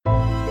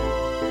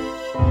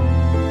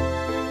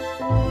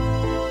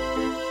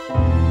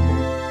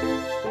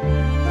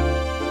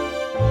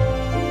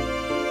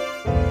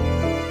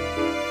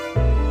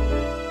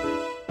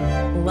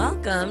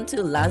Welcome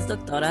to Las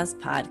Doctoras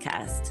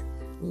podcast.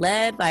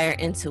 Led by our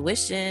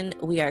intuition,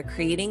 we are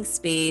creating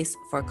space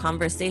for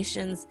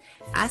conversations,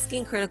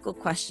 asking critical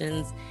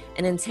questions,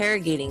 and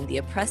interrogating the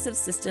oppressive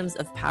systems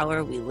of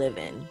power we live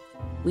in.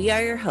 We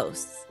are your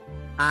hosts.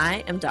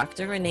 I am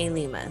Dr. Renee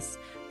Limas,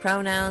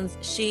 pronouns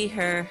she,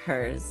 her,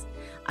 hers.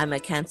 I'm a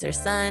Cancer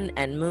sun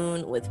and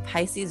moon with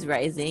Pisces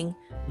rising,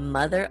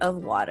 mother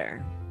of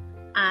water.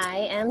 I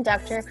am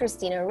Dr.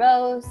 Christina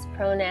Rose,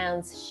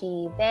 pronouns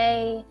she,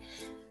 they,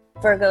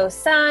 Virgo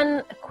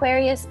sun,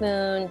 Aquarius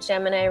moon,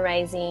 Gemini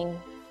rising,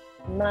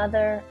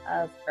 mother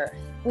of earth.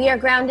 We are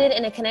grounded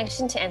in a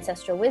connection to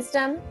ancestral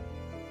wisdom.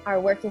 Our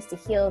work is to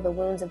heal the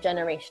wounds of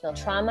generational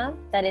trauma,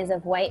 that is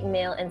of white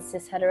male and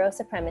cis hetero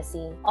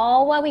supremacy,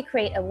 all while we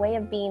create a way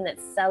of being that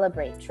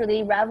celebrates,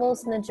 truly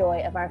revels in the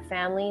joy of our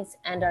families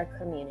and our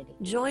community.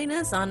 Join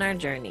us on our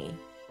journey,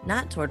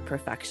 not toward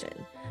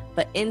perfection,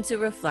 but into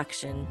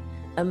reflection,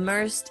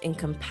 immersed in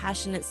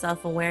compassionate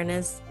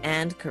self-awareness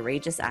and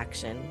courageous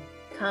action.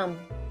 Come,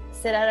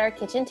 sit at our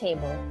kitchen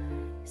table,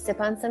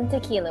 sip on some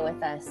tequila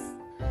with us,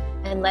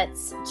 and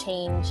let's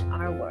change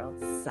our world.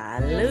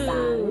 Salud!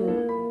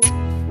 Salud.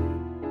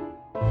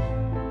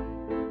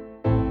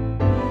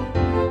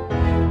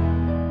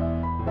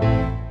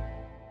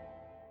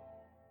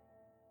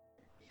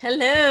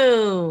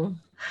 Hello!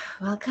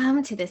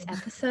 Welcome to this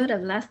episode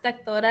of Las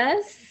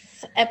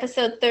Doctoras,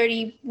 episode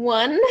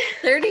 31.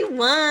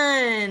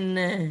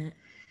 31!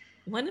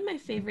 One of my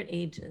favorite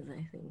ages,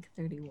 I think,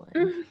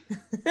 31.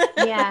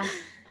 Yeah.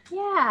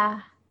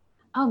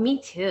 Oh,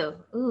 me too.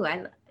 Ooh,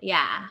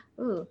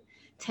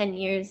 10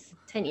 years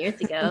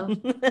ago.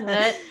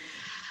 But,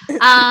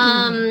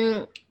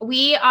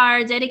 we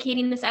are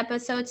dedicating this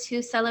episode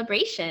to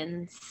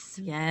celebrations.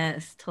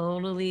 Yes,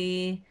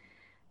 totally.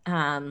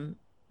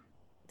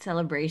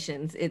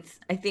 Celebrations.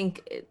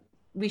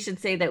 We should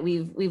say that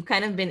we've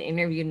kind of been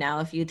interviewed now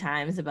a few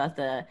times about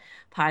the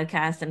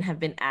podcast and have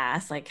been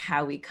asked like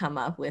how we come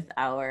up with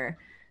our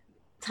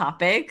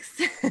topics.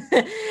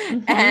 Mm-hmm.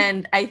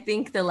 And I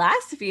think the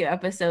last few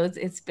episodes,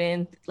 it's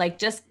been like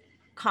just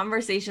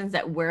conversations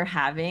that we're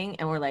having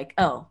and we're like,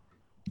 oh,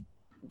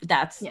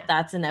 that's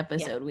an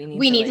episode.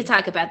 We need to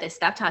talk about this.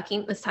 Stop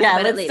talking. Let's talk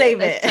about it later.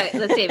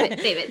 Let's save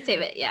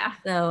it. Yeah.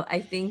 So I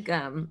think,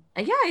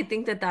 I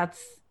think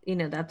that's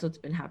what's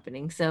been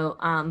happening. So,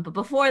 but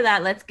before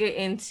that, let's get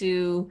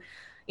into,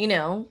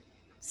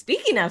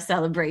 speaking of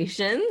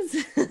celebrations,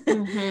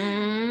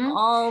 mm-hmm.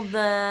 all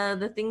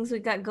the things we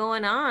got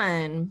going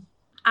on.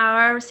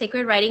 Our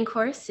sacred writing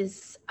course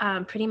is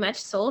pretty much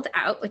sold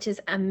out, which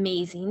is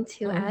amazing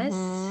to mm-hmm.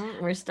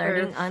 us. We're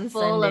starting on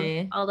full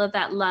Sunday. Of all of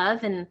that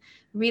love, and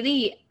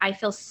really, I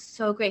feel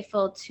so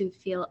grateful to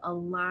feel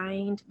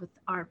aligned with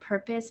our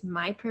purpose,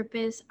 my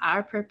purpose,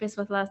 our purpose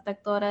with Las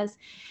Doctoras,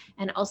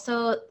 and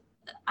also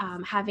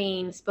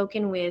having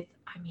spoken with,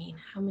 how many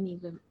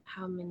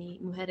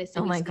mujeres?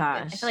 Oh my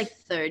gosh. I feel like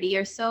 30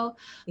 or so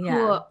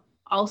who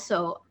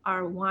also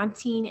are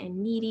wanting and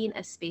needing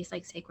a space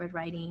like sacred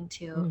writing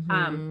to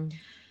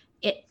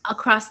it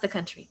across the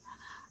country.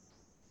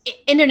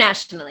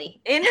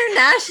 Internationally,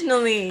 yes.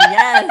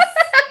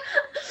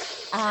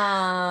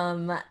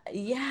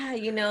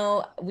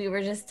 We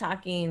were just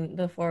talking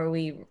before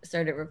we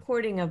started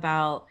recording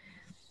about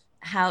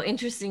how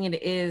interesting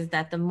it is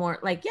that the more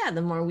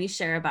we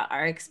share about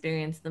our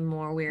experience, the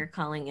more we're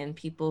calling in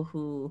people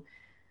who,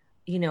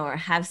 or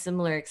have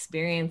similar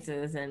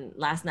experiences. And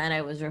last night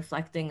I was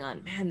reflecting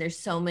on, man, there's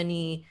so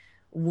many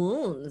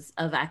wounds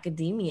of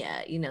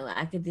academia.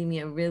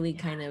 Academia really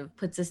kind of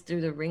puts us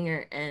through the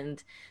ringer,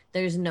 and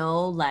there's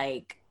no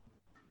I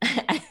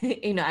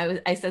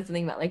said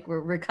something about like we're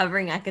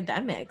recovering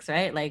academics,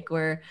 right? Like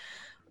we're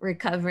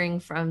recovering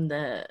from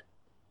the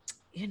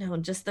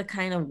just the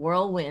kind of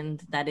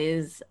whirlwind that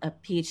is a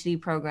PhD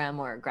program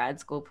or a grad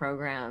school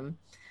program.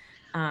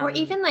 Or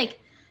even like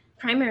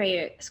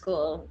primary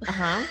school.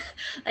 Uh-huh.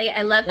 Like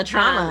I love the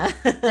trauma.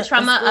 The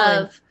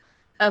trauma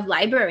of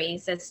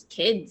libraries as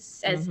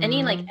kids, as mm-hmm.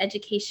 any like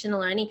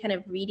educational or any kind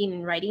of reading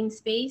and writing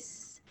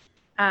space,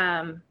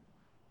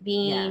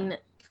 being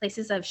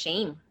places of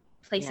shame,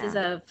 places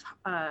of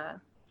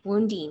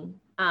wounding.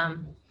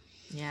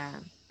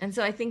 And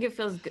so I think it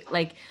feels good.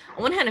 Like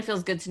on one hand, it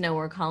feels good to know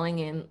we're calling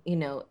in,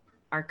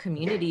 our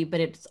community, but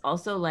it's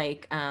also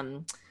like, I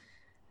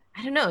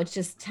don't know, it's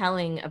just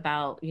telling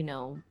about,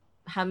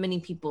 how many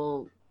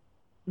people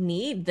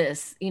need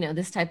this,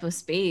 this type of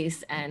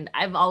space. And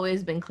I've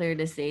always been clear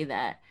to say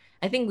that,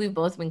 I think we've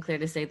both been clear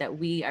to say that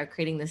we are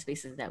creating the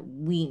spaces that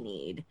we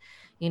need.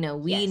 We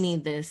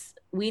need this,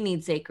 we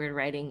need sacred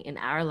writing in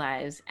our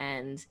lives.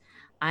 And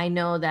I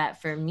know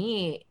that for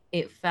me,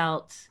 it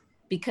felt,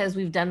 because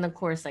we've done the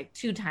course like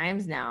 2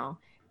 times now,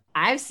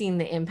 I've seen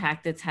the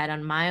impact it's had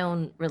on my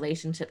own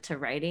relationship to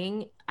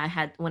writing.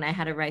 When I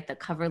had to write the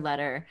cover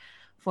letter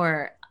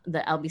for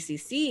the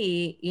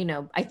LBCC,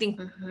 I think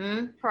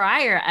mm-hmm.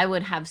 prior I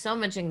would have so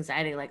much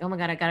anxiety, like, oh my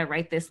God, I got to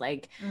write this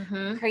like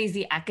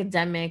crazy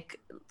academic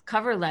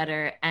cover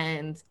letter,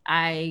 and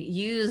I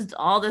used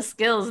all the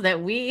skills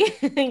that we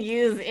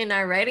use in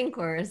our writing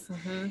course.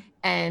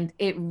 And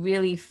it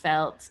really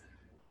felt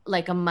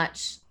like a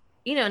much,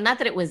 not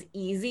that it was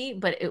easy,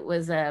 but it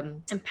was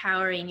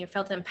empowering. You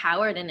felt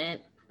empowered in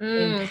it.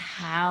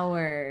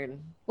 Empowered.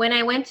 When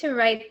I went to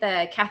write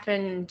the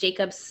Catherine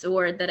Jacobs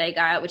Award that I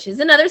got, which is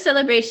another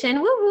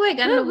celebration, woo-hoo, I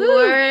got an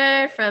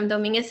award from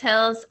Dominguez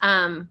Hills.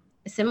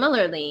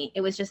 Similarly,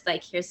 it was just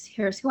like,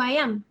 here's who I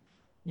am.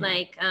 Yeah.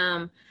 Like,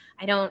 I'm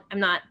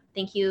not,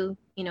 thank you,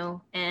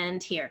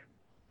 and here,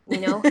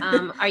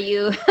 are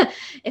you,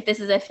 if this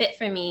is a fit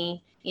for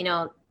me,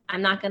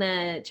 I'm not going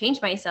to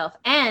change myself,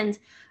 and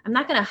I'm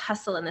not going to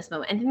hustle in this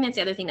moment. I think that's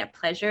the other thing, that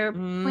pleasure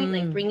point,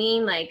 like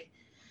bringing like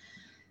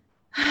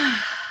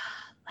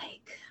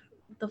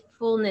the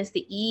fullness,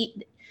 the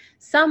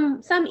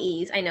some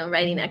ease. I know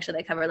writing actually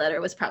that cover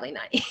letter was probably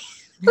not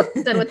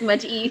done with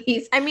much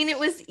ease. I mean, it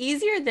was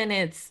easier than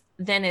it's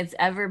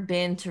ever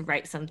been to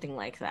write something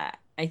like that.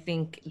 I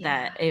think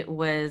that it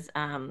was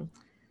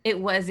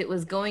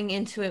going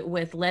into it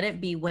with, let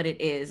it be what it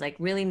is, like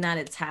really not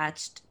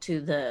attached to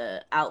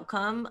the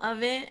outcome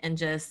of it, and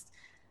just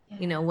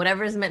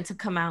whatever is meant to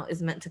come out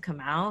is meant to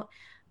come out.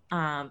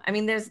 I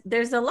mean,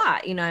 there's a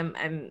lot,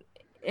 I'm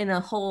in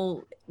a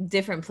whole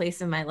different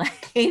place in my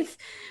life,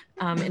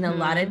 in a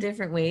lot of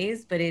different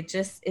ways, but it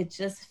just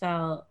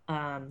felt,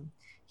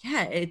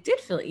 it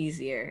did feel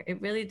easier.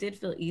 It really did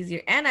feel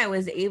easier. And I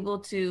was able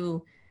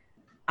to,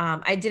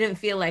 I didn't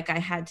feel like I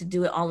had to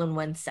do it all in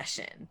one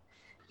session.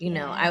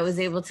 I was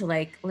able to,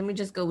 like, let me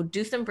just go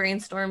do some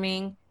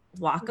brainstorming,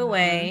 walk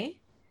away,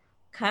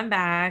 come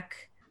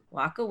back,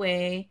 walk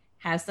away,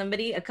 have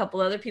a couple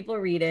other people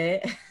read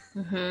it,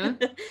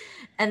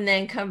 and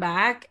then come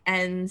back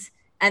and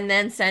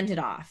then send it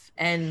off.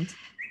 And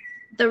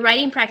the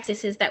writing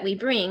practices that we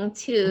bring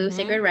to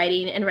sacred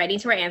writing and writing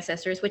to our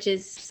ancestors, which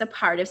is a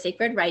part of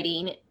sacred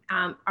writing,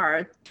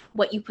 are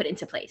what you put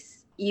into place.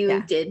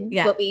 You did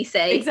what we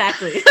say.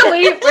 Exactly.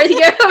 We're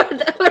here.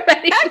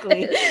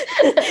 Exactly.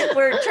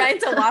 We're trying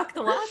to walk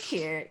the walk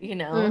here,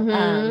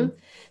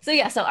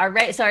 So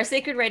our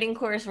sacred writing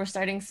course, we're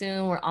starting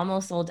soon. We're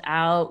almost sold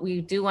out.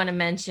 We do want to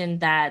mention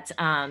that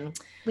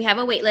we have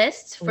a wait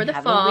list for the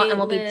fall, and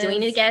we'll be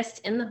doing a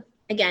guest in the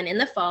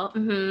fall.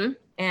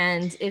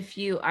 And if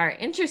you are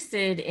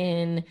interested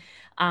in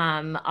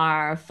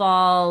our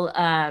fall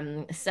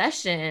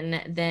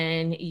session,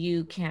 then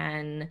you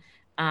can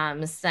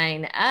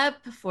sign up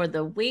for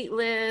the wait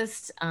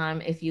list.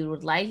 If you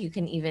would like, you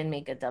can even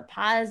make a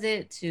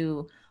deposit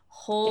to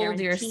hold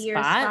your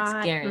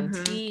spot.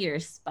 Guarantee your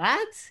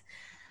spot.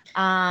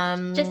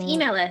 Just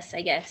email us,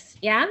 I guess.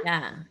 Yeah.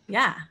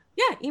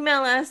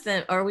 Email us,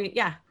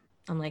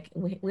 I'm like,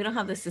 we don't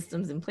have the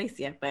systems in place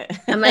yet, but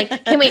I'm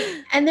like, can we?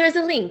 And there's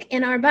a link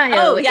in our bio.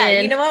 Oh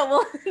yeah, you know what?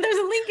 Well, there's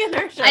a link in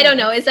our show. I don't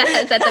know. Is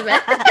that the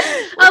best?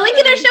 Oh, link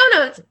in our show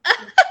notes.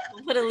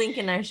 We'll put a link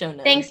in our show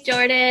notes. Thanks,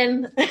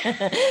 Jordan,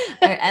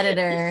 our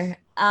editor.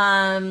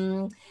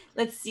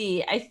 Let's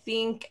see. I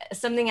think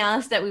something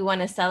else that we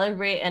want to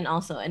celebrate and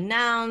also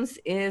announce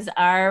is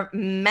our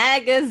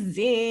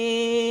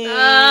magazine.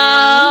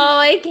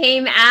 Oh, it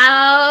came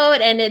out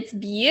and it's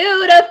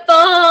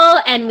beautiful,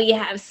 and we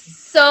have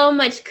so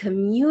much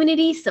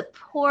community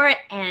support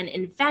and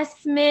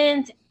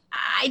investment.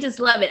 I just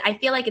love it. I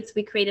feel like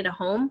we created a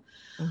home,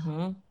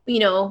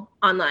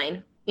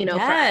 online, for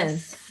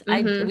us.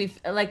 We've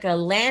like a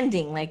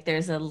landing, like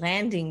there's a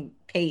landing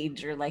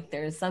page, or like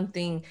there's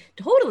something.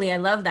 Totally. I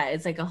love that.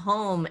 It's like a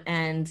home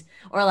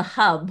or a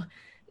hub,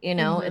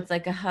 it's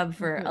like a hub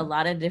for a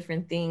lot of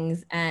different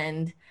things.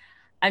 And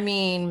I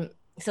mean,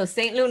 so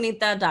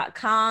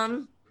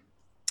stlunita.com,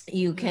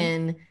 you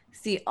can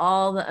see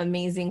all the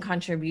amazing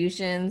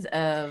contributions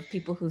of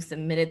people who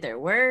submitted their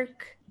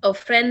work.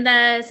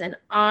 Ofrendas and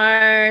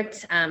art,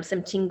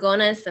 some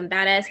chingonas, some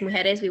badass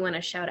mujeres we want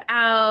to shout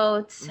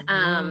out.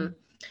 Some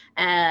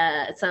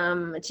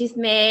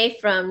chisme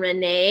from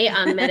Renee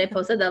on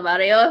Mariposa del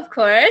Barrio, of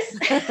course.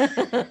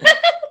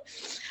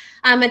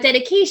 A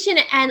dedication,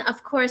 and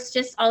of course,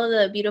 just all of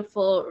the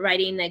beautiful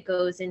writing that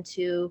goes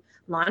into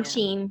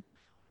launching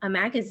a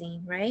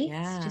magazine, right?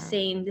 Yeah. Just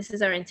saying, this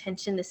is our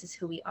intention, this is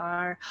who we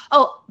are.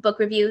 Oh, book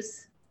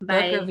reviews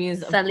by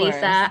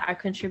Salisa, our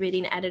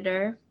contributing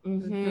editor.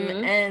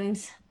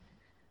 And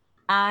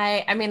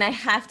I mean, I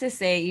have to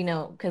say,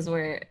 because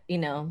we're,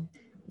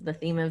 the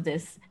theme of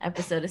this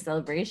episode is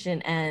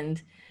celebration,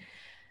 and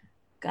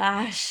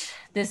gosh,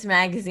 this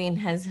magazine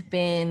has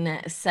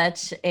been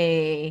such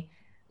a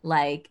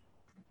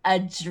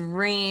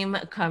dream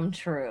come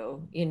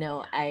true.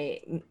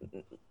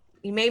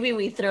 Maybe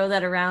we throw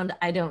that around,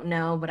 I don't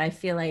know, but I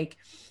feel like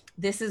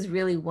this is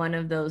really one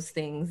of those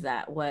things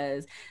that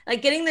was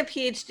like, getting the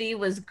PhD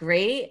was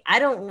great. I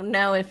don't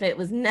know if it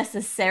was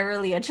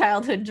necessarily a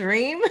childhood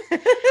dream.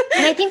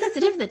 And I think that's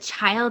the difference, the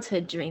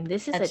childhood dream.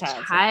 This is a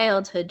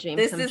childhood dream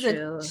come true. This is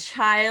a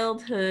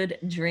childhood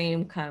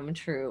dream come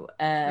true.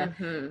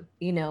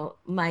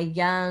 My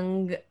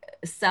young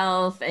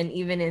self and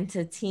even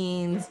into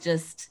teens,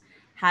 just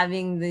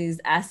having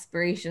these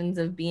aspirations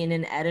of being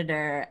an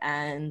editor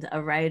and a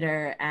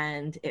writer,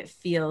 and it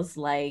feels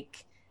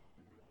like,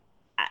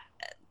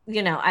 I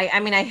mean,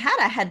 I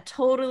had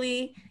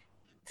totally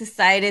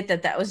decided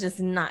that was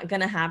just not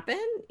gonna happen.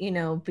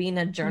 Being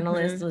a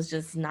journalist was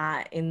just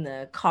not in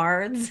the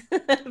cards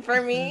for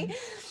me.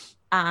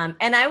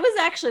 And I was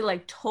actually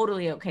like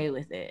totally okay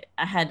with it.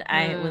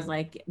 I was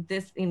like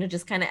this,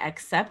 just kind of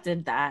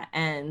accepted that.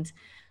 And,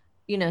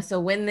 so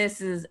when this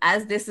is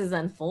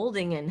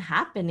unfolding and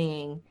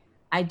happening,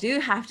 I do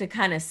have to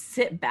kind of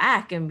sit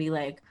back and be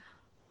like,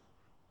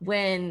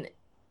 when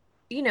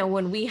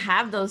we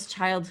have those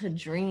childhood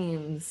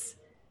dreams,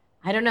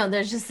 I don't know,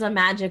 there's just a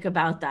magic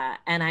about that.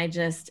 And I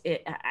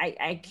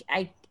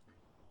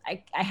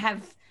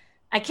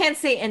can't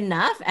say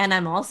enough. And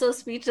I'm also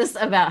speechless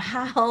about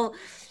how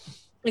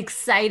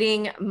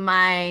exciting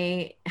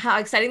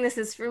this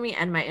is for me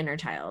and my inner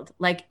child.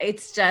 Like,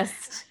 it's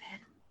just,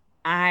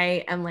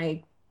 I am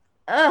like,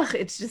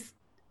 it's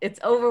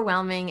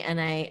overwhelming,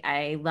 and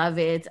I love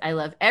it. I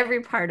love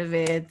every part of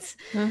it.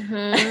 All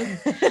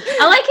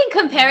I can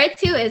compare it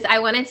to is I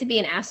wanted to be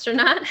an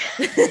astronaut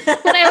when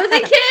I was a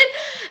kid.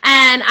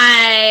 And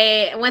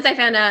once I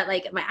found out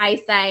like my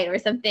eyesight or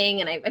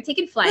something, and I've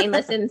taken flying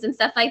lessons and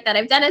stuff like that.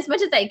 I've done as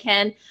much as I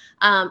can.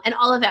 And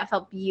all of that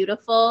felt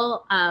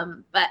beautiful.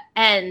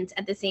 And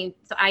at the same,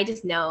 so I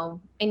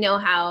know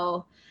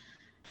how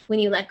when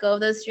you let go of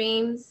those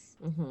dreams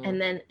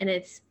and then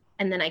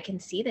I can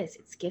see this,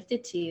 it's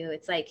gifted to you.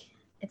 It's like,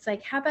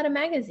 how about a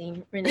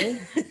magazine, Renee?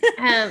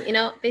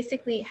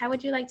 Basically, how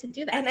would you like to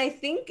do that? And I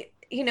think,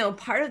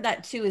 part of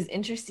that too is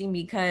interesting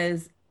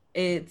because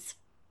it's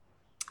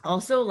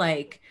also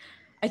like,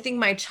 I think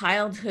my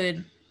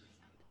childhood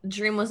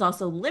dream was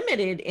also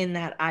limited in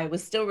that I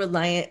was still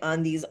reliant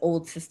on these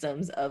old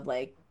systems of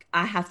like,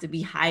 I have to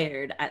be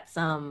hired at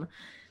some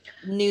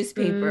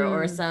newspaper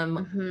or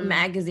some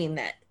magazine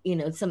that,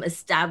 some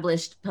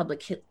established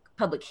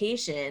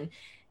publication.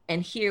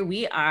 And here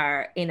we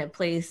are in a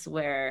place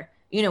where,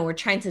 we're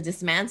trying to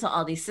dismantle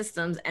all these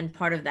systems. And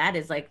part of that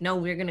is like, no,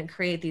 we're going to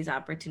create these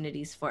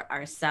opportunities for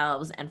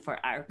ourselves and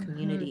for our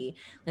community.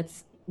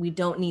 We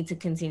don't need to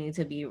continue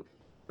to be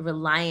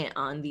reliant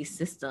on these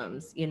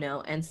systems,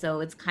 And so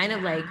it's kind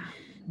of like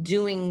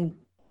doing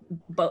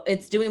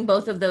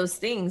both of those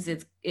things.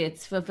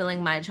 It's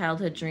fulfilling my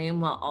childhood dream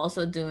while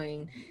also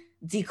doing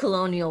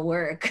decolonial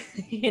work,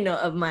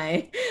 of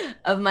my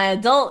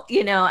adult,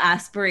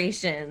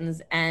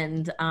 aspirations.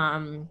 And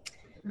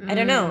I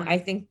don't know. I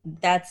think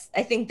that's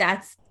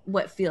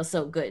what feels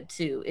so good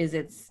too, is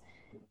it's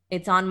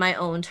on my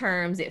own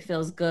terms. It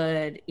feels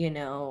good,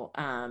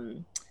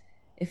 it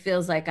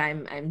feels like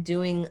I'm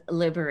doing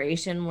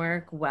liberation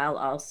work while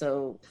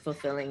also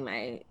fulfilling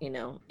my,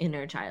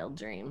 inner child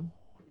dream.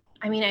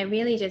 I mean, I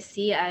really just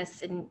see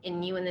us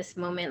and you in this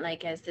moment,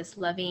 like as this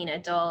loving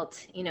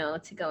adult,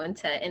 to go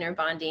into inner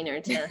bonding or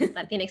to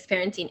Latinx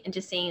parenting, and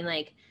just saying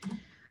like,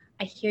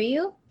 I hear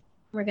you,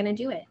 we're going to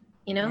do it,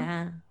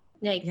 Yeah.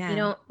 Like,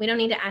 we don't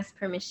need to ask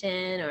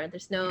permission, or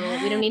there's no,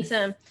 we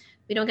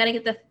don't got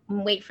to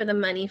wait for the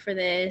money for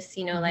this,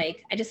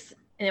 like I just,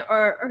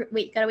 or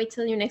wait, gotta wait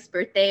till your next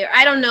birthday, or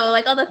I don't know,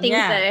 like all the things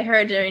that I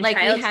heard during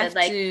childhood,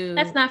 like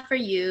that's not for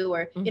you,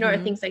 or, or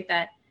things like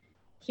that.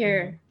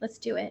 Here, let's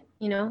do it,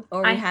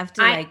 Or we have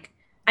to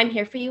I'm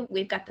here for you.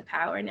 We've got the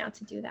power now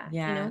to do that.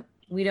 Yeah.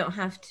 We don't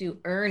have to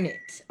earn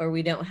it, or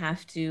we don't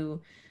have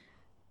to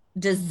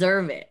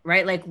deserve it,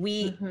 right? Like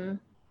we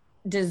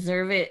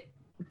deserve it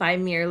by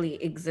merely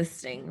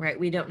existing, right?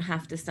 We don't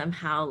have to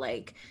somehow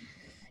like,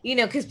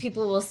 because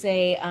people will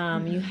say,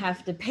 you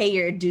have to pay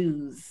your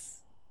dues,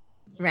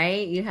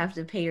 right? You have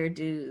to pay your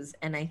dues.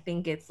 And I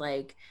think it's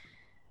like,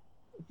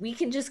 we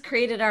can just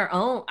create it our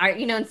own,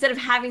 instead of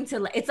having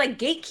to, it's like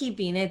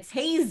gatekeeping, it's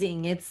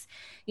hazing, it's,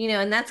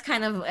 and that's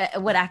kind of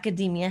what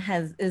academia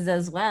is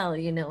as well.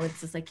 It's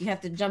just like, you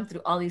have to jump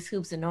through all these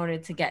hoops in order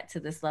to get to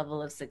this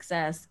level of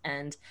success.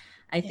 And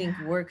I think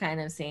we're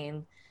kind of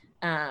saying,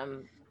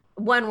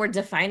 one, we're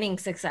defining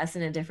success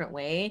in a different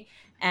way.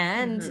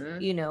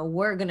 And,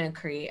 we're going to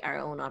create our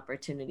own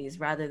opportunities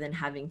rather than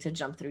having to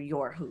jump through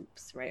your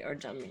hoops, right? Or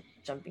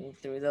jumping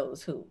through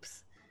those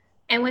hoops.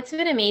 And what's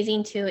been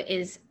amazing too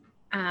is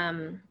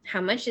how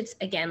much it's,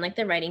 again, like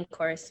the writing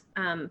course,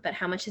 but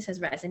how much this has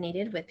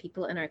resonated with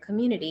people in our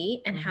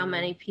community, and how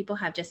many people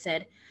have just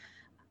said,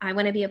 I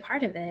want to be a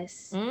part of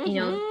this.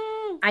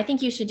 I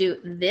think you should do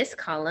this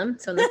column.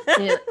 So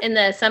in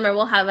the summer,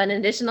 we'll have an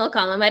additional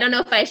column. I don't know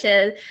if I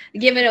should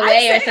give it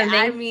away or something.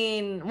 I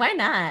mean, why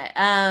not?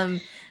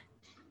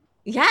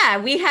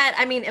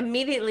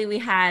 Immediately we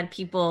had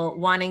people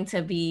wanting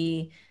to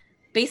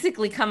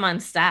basically come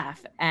on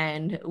staff,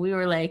 and we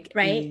were like,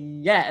 right?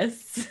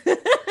 Yes.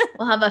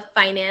 We'll have a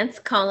finance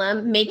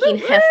column, making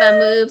HEFA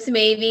moves,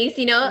 maybe,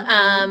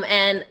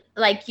 and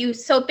like you,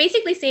 so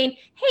basically saying,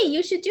 hey,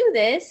 you should do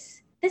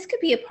this. This could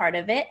be a part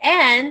of it.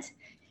 And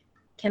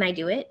can I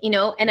do it?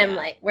 And I'm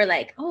like, we're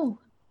like, oh,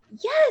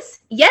 yes,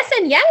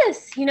 and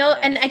yes,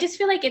 and I just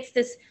feel like it's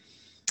this,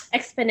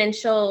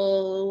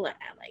 exponential,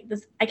 like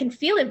this, I can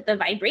feel it, the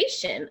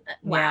vibration.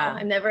 Wow. Yeah.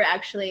 I've never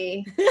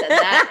actually said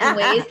that in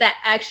ways that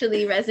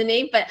actually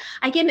resonate, but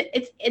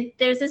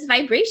there's this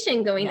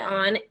vibration going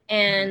on,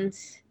 and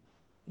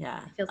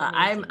yeah, it feels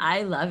amazing.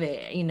 I love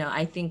it. You know,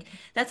 I think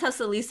that's how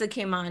Salisa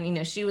came on. You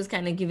know, she was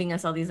kind of giving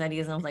us all these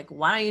ideas, and I was like,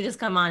 why don't you just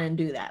come on and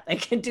do that?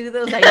 Like, do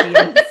those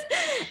ideas.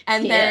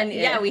 And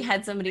then, we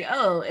had somebody,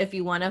 if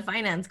you want a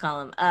finance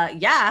column,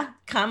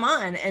 come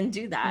on and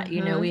do that.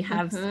 You know, we've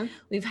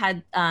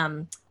had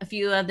a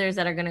few others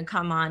that are going to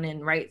come on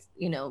and write,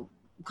 you know,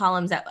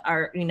 columns that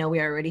are, you know, we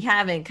already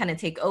have, and kind of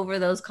take over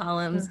those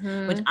columns,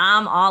 which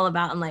I'm all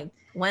about. I'm like,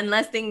 one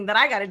less thing that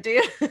I got to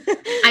do.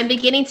 I'm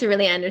beginning to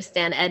really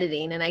understand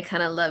editing, and I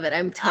kind of love it.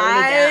 I'm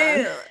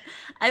totally down.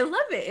 I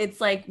love it. It's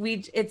like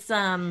it's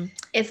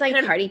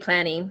like party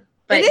planning.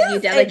 But you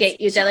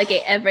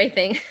delegate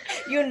everything.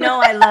 You know,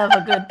 I love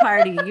a good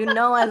party. You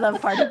know, I love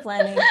party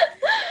planning.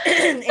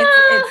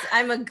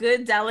 I'm a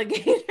good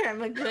delegator.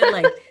 I'm a good,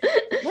 like,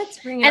 let's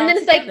bring it all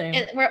together.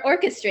 It's like, we're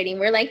orchestrating.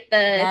 We're like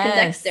the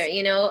conductor,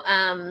 you know.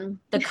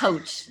 The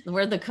coach.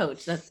 We're the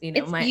coach. That's, you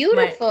know, it's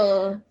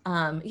beautiful.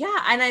 And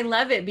I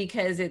love it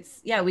because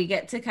we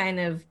get to kind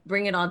of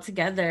bring it all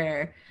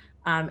together.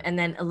 And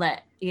then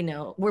let, you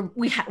know,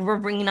 we're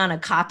bringing on a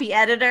copy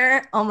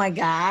editor. Oh my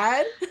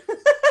God.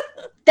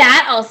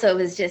 That also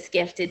was just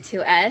gifted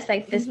to us.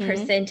 Like, this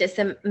person just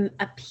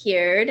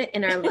appeared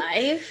in our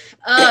life.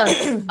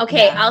 Oh,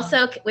 okay. Yeah.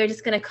 Also, we're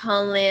just going to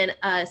call in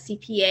a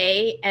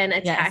CPA and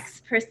a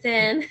tax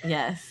person.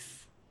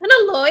 Yes. And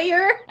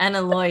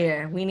a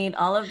lawyer. We need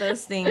all of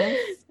those things.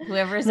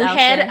 Whoever's out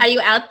there. Are you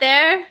out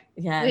there?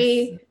 Yes.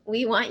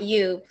 We want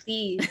you,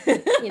 please.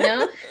 You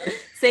know?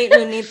 Saint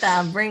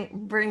Lunita,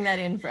 bring that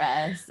in for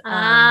us.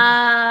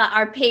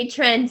 Our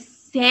patrons.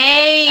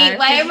 Say,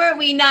 why were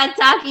we not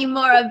talking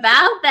more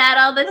about that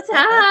all the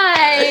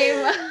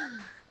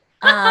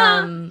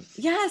time?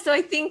 So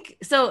I think,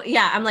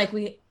 I'm like,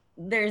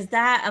 there's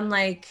that. I'm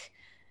like,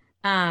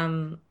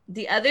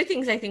 the other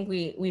things I think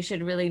we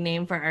should really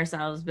name for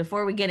ourselves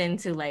before we get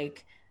into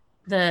like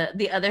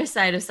the other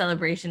side of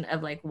celebration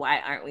of like, why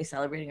aren't we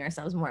celebrating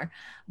ourselves more?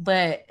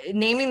 But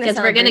naming the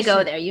because we're gonna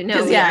go there, you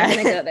know, we're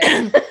gonna go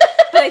there.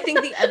 But I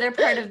think the other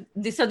part of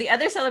the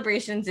other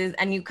celebrations is,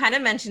 and you kind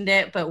of mentioned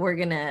it, but we're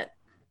gonna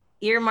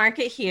earmark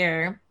it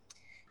here.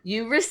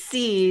 You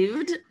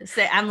received,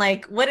 I'm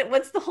like,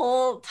 what's the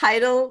whole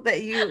title that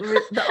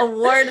the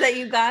award that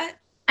you got?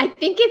 I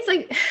think it's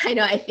like,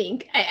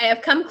 I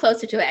have come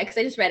closer to it because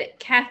I just read it.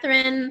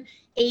 Catherine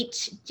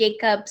H.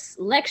 Jacobs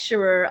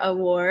Lecturer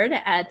Award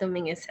at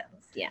Dominguez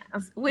Hills. Yeah.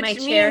 Which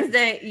means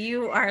that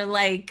you are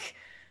like,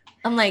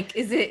 I'm like,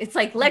 it's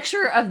like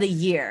lecturer of the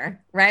year,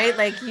 right?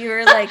 Like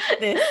you're like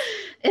this.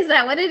 Is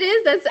that what it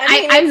is?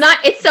 I'm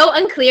not, it's so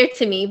unclear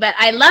to me, but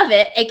I love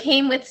it. It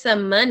came with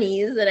some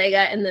monies that I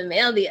got in the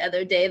mail the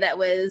other day that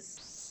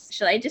was,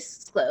 should I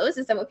disclose?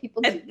 Is that what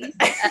people do?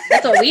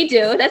 That's what we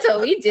do. That's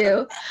what we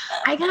do.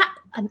 I got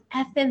an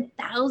effing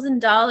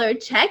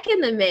 $1,000 check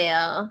in the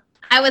mail.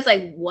 I was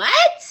like,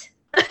 what?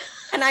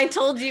 And I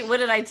told you, what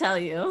did I tell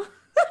you?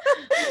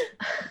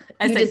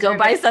 I said, go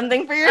buy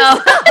something for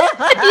yourself.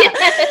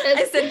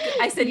 Yes.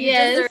 I said, you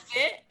deserve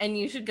it, and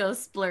you should go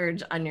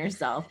splurge on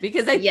yourself,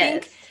 because I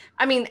think,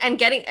 I mean, and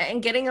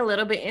getting a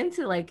little bit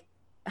into like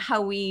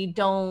how we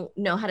don't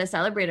know how to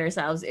celebrate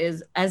ourselves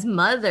is, as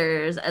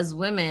mothers, as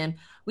women,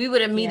 we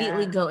would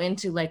immediately go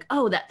into like,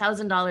 oh, that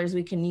 $1,000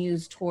 we can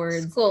use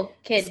towards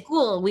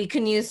school, we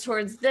can use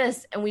towards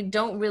this, and we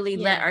don't really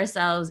let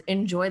ourselves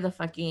enjoy the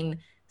fucking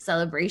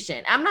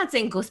celebration. I'm not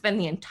saying go spend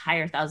the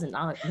entire $1,000,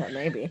 well,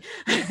 maybe.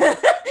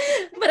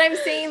 But I'm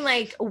saying,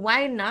 like,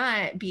 why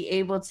not be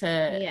able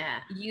to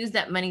use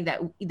that money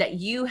that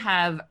you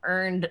have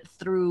earned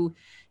through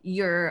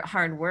your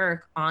hard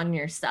work on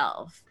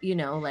yourself, you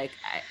know, like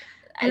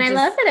I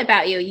love it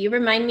about you. You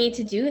remind me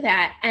to do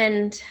that.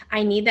 And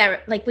I need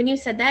that. Like when you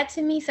said that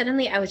to me,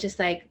 suddenly I was just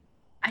like,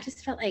 I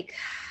just felt like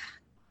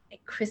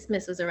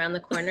Christmas was around the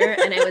corner.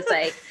 And I was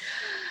like,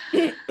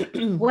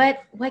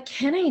 what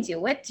can I do?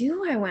 What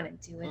do I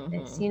want to do with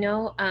this? You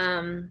know?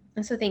 And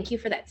so thank you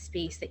for that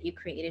space that you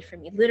created for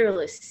me,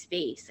 literal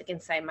space like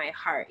inside my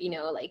heart, you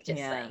know, like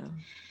just like,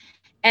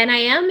 and I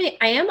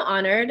am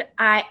honored.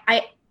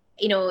 I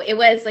you know, it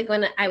was like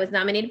when I was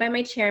nominated by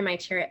my chair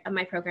of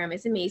my program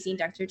is amazing.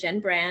 Dr. Jen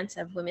Brandt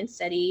of Women's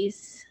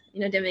Studies, you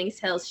know, Dominguez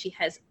Hills, she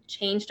has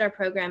changed our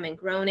program and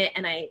grown it.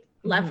 And I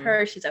love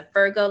her. She's a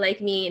Virgo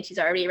like me, and she's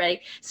already ready.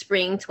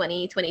 Spring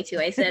 2022,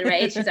 I said,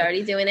 right? She's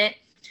already doing it.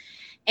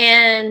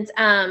 And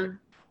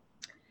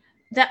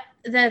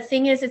the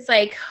thing is, it's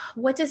like,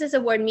 what does this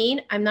award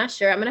mean? I'm not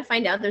sure. I'm going to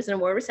find out. There's an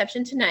award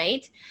reception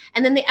tonight.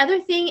 And then the other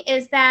thing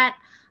is that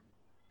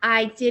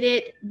I did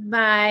it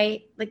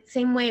by like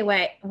same way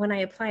when I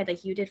applied,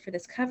 like you did for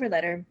this cover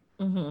letter.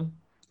 I'm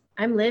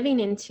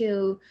living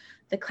into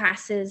the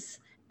classes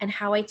and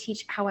how I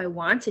teach, how I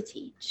want to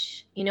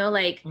teach, you know,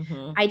 like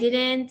I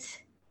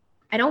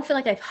don't feel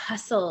like I've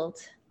hustled,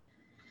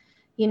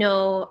 you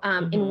know,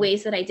 in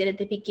ways that I did at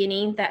the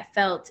beginning that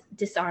felt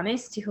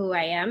dishonest to who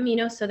I am, you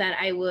know, so that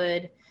I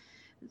would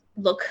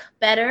look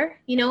better,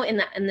 you know, in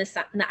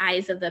the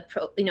eyes of the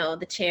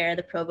the chair,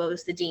 the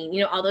provost, the dean,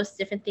 you know, all those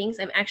different things.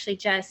 I'm actually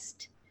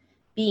just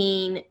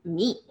being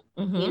me,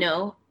 you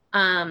know.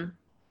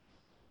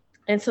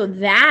 And so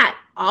that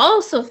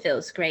also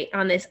feels great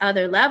on this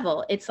other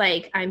level. It's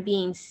like I'm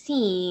being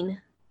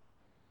seen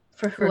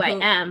for who I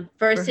am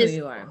versus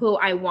who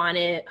I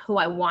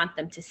want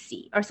them to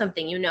see, or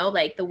something, you know,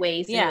 like the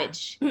ways in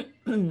which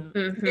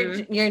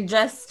you're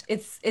just,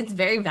 it's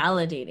very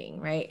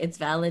validating, right? It's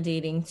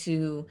validating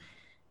to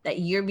that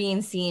you're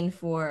being seen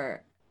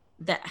for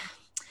that.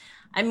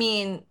 I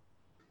mean,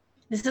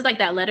 this is like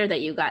that letter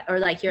that you got, or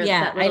like your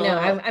I know.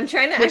 I'm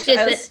trying to. Actually,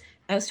 I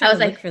was trying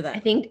to look for that. I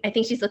think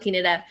she's looking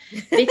it up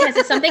because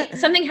it's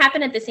something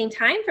happened at the same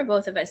time for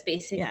both of us,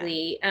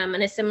 basically,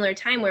 in a similar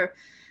time where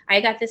I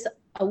got this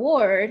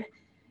award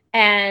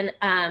and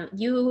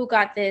you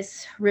got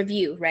this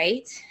review,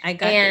 right? I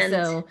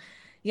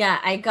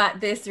got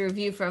this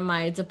review from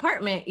my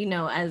department, you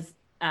know, as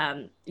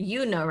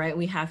you know, right?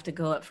 We have to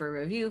go up for a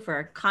review for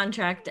our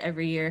contract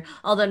every year.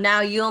 Although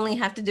now you only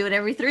have to do it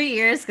every 3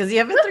 years because you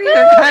have a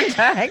 3-year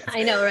contract.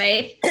 I know,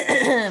 right?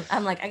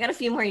 I'm like, I got a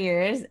few more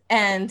years.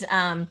 And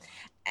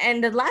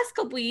the last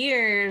couple of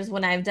years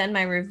when I've done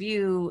my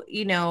review,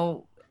 you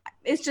know,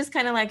 it's just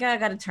kind of like, I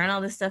got to turn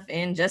all this stuff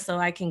in just so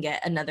I can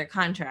get another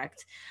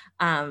contract.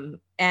 And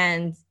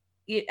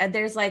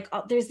there's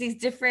these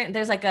different,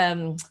 there's like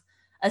a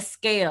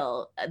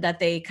scale that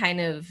they kind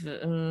of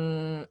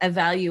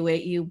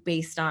evaluate you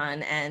based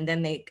on. And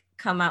then they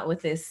come out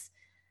with this,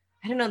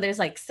 I don't know, there's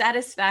like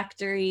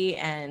satisfactory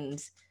and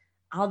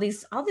all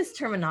this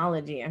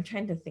terminology. I'm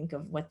trying to think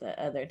of what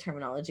the other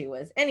terminology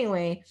was.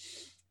 Anyway,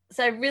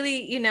 so I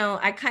really, you know,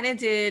 I kind of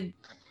did.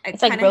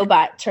 It's like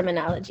robot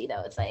terminology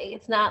though. It's like,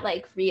 it's not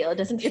like real. It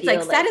doesn't feel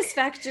like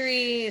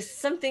satisfactory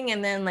something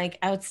and then like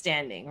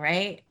outstanding,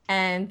 right?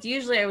 And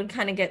usually I would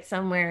kind of get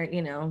somewhere,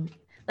 you know,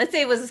 let's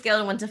say it was a scale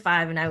of 1 to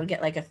 5 and I would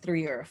get like a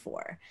 3 or a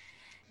 4.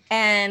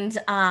 And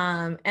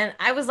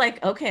I was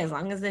like, okay, as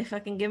long as they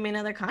fucking give me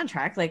another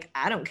contract, like,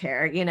 I don't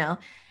care, you know?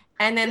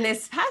 And then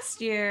this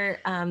past year,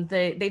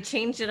 they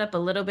changed it up a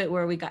little bit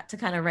where we got to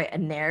kind of write a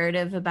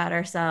narrative about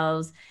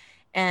ourselves.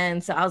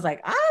 And so I was like,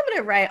 I'm going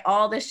to write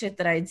all the shit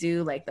that I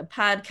do, like the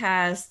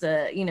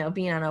podcast, you know,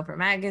 being on Oprah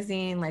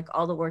Magazine, like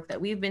all the work that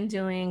we've been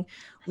doing.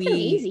 That's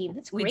amazing.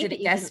 That's great. We did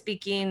guest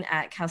speaking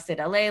at Cal State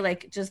LA,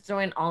 like just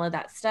throwing all of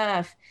that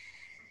stuff.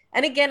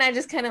 And again, I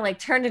just kind of like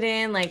turned it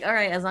in, like, all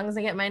right, as long as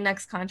I get my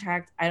next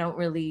contract, I don't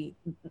really,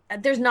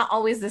 there's not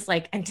always this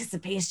like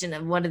anticipation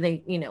of what are they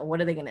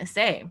going to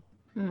say.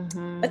 But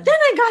then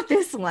I got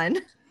this one.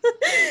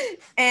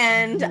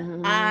 And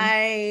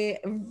I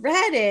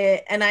read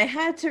it and I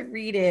had to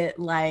read it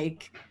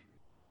like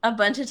a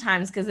bunch of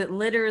times because it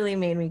literally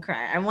made me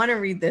cry. I want to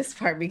read this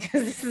part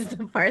because this is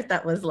the part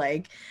that was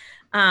like,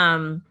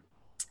 let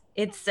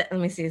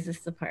me see, is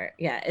this the part?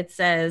 Yeah, it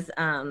says,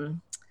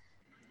 well,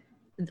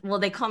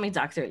 they call me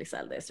Dr.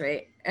 Elizaldes,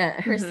 right?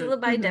 Her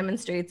syllabi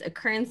demonstrates a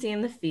currency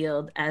in the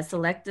field as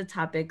selected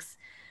topics,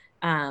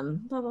 blah,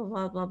 blah,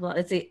 blah, blah, blah.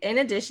 Let's see. In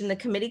addition, the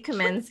committee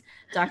commends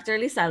Dr.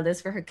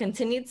 Elizaldes for her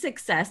continued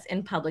success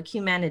in public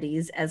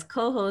humanities as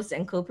co-host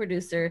and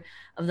co-producer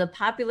of the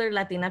popular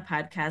Latina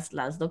podcast,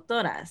 Las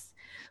Doctoras.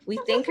 We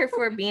thank her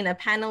for being a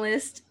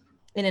panelist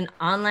in an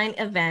online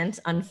event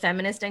on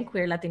feminist and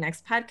queer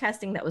Latinx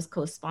podcasting that was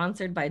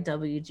co-sponsored by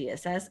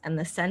WGSS and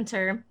the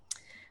Center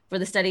for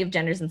the Study of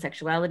Genders and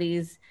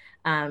Sexualities,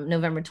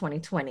 November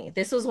 2020.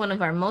 This was one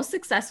of our most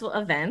successful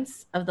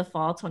events of the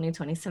fall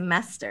 2020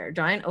 semester,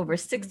 drawing over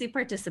 60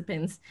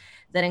 participants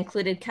that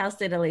included Cal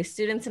State LA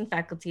students and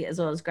faculty, as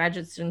well as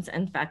graduate students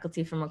and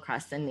faculty from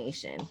across the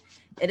nation.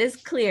 It is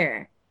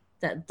clear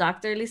that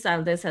Dr.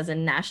 Elizaldes has a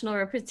national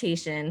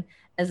reputation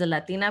as a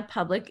Latina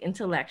public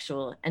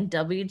intellectual, and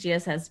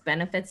WGSS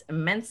benefits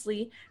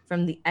immensely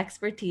from the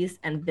expertise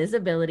and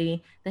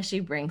visibility that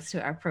she brings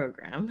to our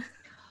program.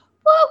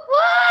 What?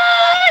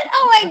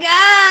 Oh my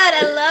God,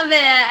 I love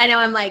it. I know.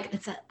 I'm like,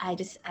 I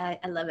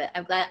love it.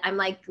 I'm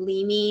like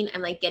gleaming.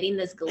 I'm like getting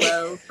this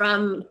glow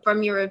from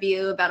your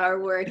review about our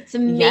work. It's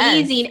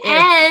amazing.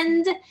 Yes.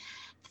 And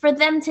for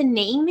them to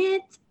name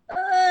it,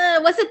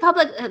 what's it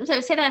public?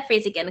 Say that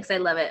phrase again because I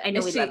love it. I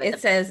know we love it. It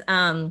says,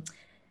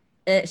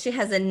 she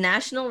has a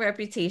national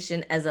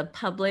reputation as a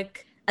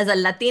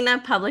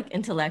Latina public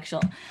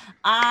intellectual.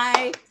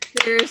 I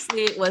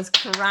seriously was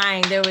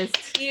crying. There was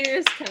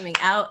tears coming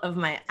out of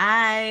my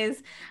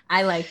eyes.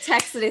 I like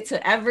texted it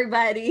to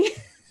everybody.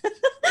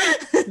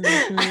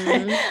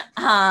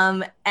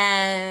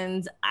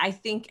 And I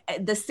think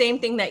the same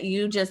thing that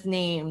you just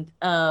named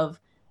of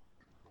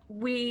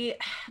the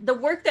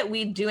work that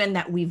we do and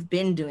that we've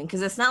been doing,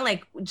 because it's not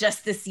like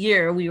just this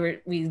year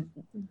we've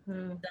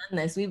done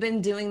this. We've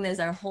been doing this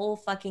our whole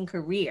fucking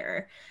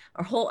career,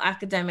 our whole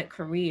academic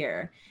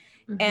career.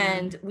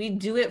 And we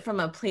do it from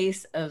a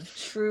place of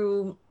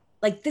true,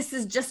 like, this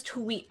is just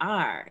who we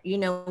are. You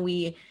know,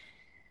 we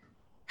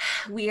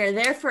are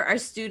there for our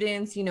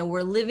students. You know,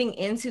 we're living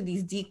into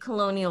these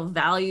decolonial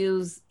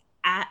values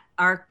at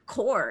our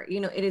core, you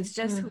know, it is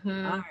just who we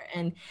are.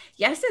 And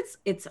yes,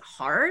 it's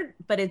hard,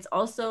 but it's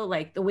also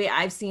like the way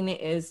I've seen it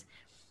is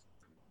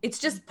it's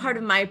just part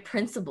of my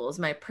principles,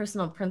 my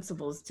personal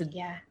principles to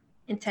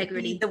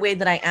integrity, to be the way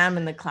that I am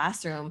in the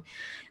classroom.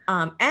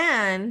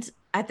 And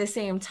at the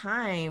same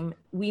time,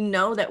 we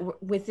know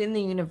that within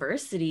the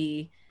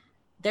university,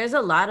 there's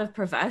a lot of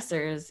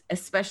professors,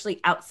 especially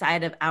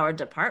outside of our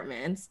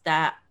departments,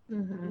 that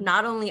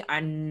not only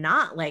are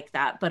not like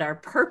that, but are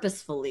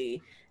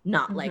purposefully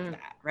not like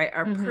that, right?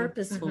 Are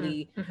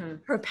purposefully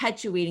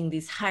perpetuating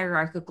these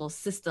hierarchical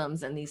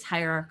systems and these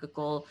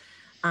hierarchical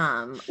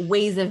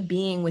ways of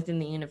being within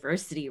the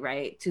university,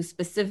 right? To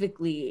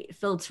specifically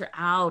filter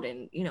out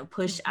and, you know,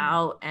 push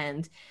out.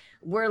 And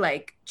we're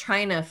like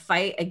trying to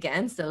fight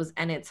against those,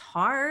 and it's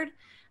hard.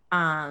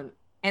 And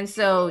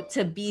so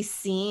to be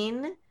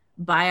seen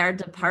by our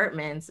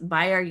departments,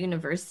 by our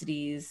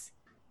universities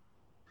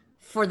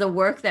for the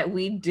work that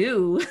we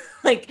do,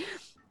 like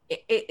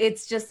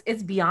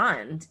it's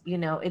beyond, you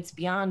know, it's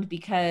beyond,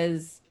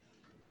 because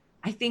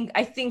I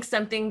think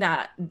something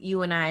that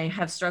you and I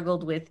have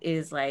struggled with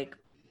is like,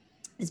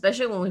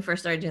 especially when we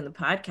first started doing the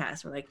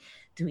podcast, we're like,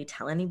 do we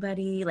tell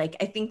anybody? Like,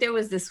 I think there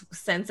was this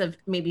sense of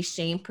maybe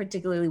shame,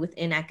 particularly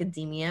within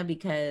academia,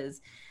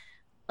 because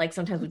like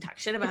sometimes we talk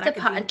shit about it's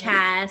academia. A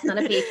podcast, not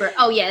a paper.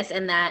 Oh yes,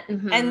 and that.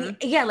 And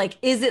yeah, like,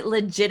 is it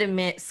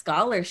legitimate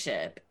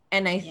scholarship?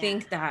 And I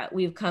think that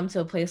we've come to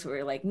a place where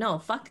we're like, no,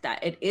 fuck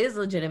that. It is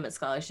legitimate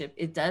scholarship.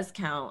 It does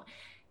count.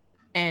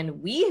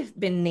 And we've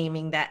been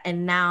naming that.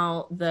 And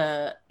now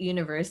the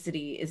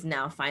university is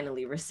now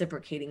finally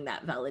reciprocating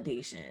that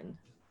validation.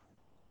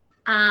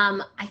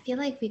 I feel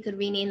like we could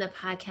rename the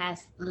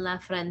podcast La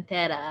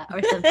Frontera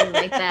or something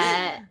like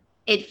that.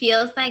 It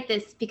feels like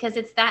this because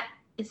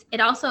it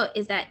also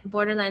is that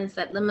borderlands,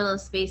 that liminal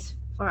space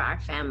for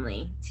our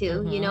family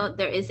too. You know,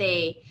 there is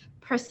a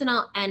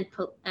personal and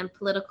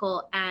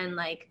political and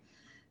like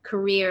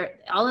career,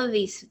 all of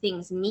these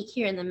things meet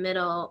here in the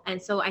middle.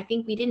 And so I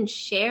think we didn't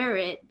share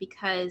it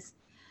because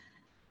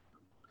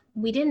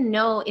we didn't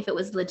know if it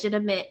was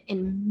legitimate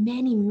in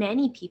many,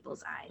 many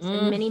people's eyes,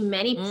 in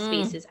many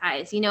spaces'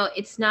 eyes. You know,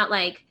 it's not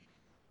like,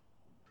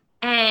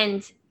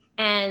 and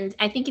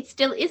I think it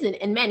still isn't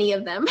in many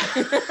of them.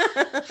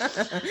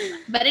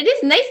 But it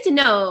is nice to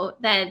know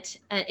that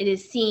it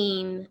is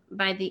seen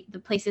by the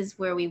places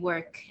where we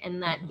work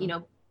and that, you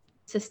know,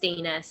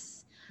 sustain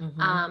us.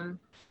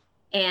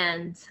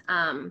 And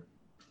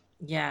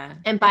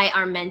by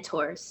our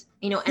mentors,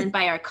 you know, and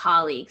by our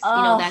colleagues. You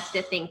know, that's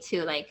the thing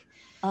too. Like,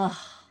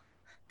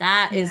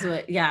 that is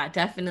what,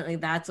 definitely.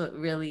 That's what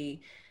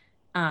really,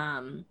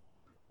 my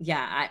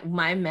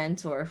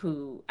mentor,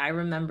 who I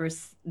remember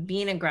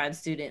being a grad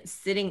student,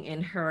 sitting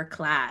in her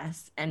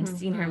class and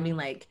seeing her be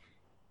like,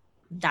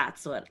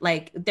 that's what,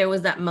 like, there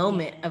was that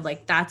moment of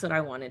like, that's what I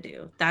want to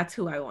do. That's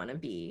who I want to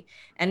be.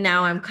 And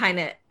now I'm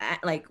kind of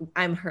like,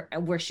 I'm her,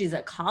 where she's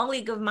a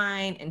colleague of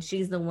mine and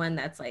she's the one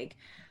that's like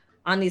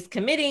on these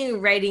committee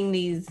writing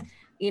these,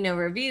 you know,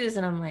 reviews.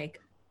 And I'm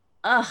like,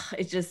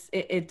 it just,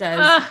 it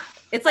does.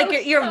 It's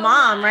like your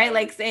mom, right?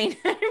 Like saying,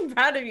 I'm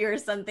proud of you or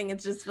something. It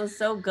just feels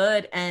so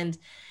good. And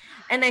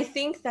I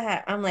think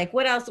that I'm like,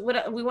 what else?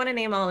 We want to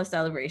name all the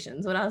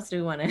celebrations. What else do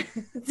we want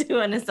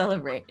to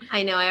celebrate?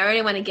 I know. I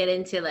already want to get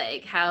into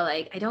like how,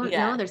 like, I don't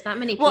know. There's not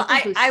many people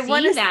who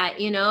see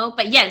that, you know,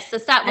 but yes, so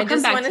stop. We'll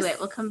come back to it.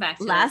 We'll come back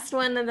to it. Last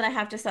one that I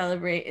have to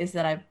celebrate is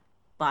that I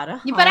bought a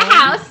home. You bought a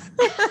house.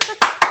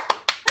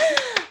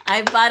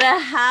 I bought a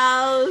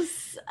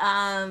house.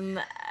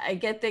 I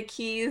get the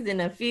keys in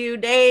a few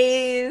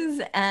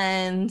days,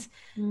 and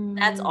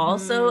that's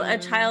also a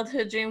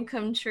childhood dream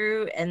come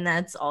true. And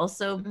that's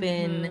also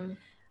been,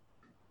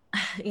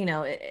 you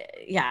know,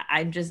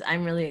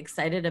 I'm really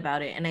excited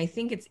about it. And I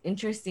think it's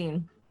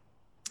interesting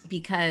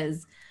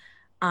because,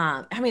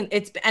 I mean,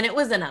 it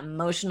was an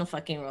emotional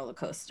fucking roller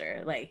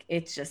coaster. Like,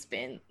 it's just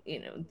been, you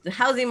know, the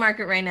housing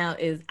market right now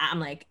is, I'm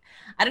like,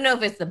 I don't know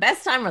if it's the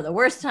best time or the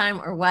worst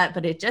time or what,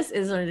 but it just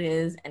is what it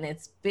is. And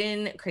it's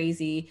been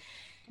crazy.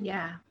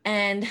 Yeah.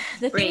 And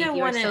the thing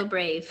you're so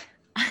brave.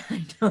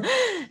 I know.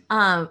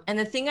 And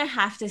the thing I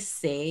have to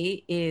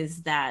say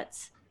is that,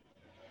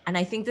 and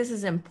I think this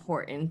is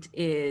important,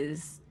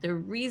 is the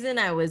reason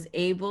I was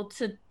able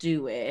to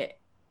do it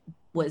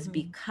was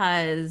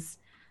because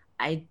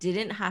I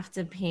didn't have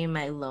to pay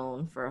my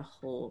loan for a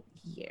whole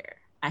year.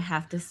 I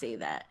have to say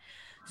that.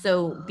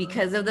 So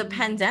because of the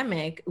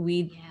pandemic,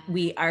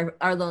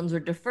 our loans were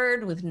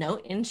deferred with no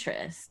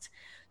interest.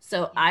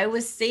 So I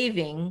was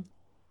saving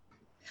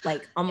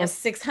like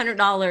almost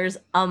 $600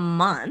 a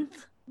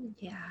month.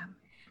 Yeah.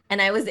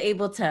 And I was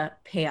able to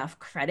pay off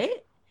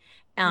credit.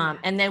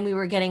 And then we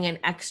were getting an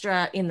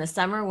extra in the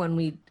summer when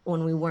we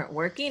weren't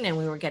working, and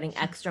we were getting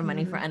extra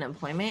money for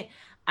unemployment.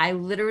 I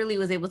literally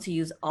was able to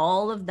use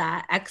all of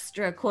that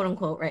extra, quote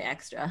unquote, right,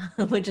 extra,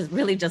 which is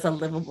really just a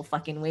livable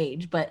fucking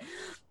wage, but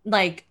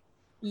like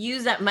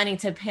use that money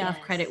to pay off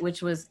credit,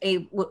 which was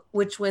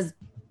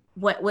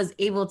what was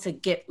able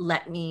to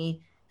let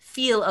me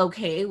feel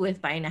okay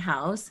with buying a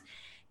house.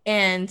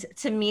 And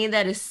to me,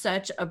 that is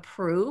such a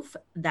proof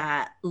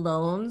that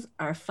loans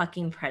are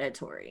fucking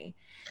predatory.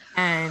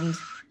 And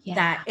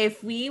that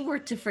if we were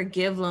to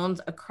forgive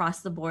loans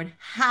across the board,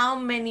 how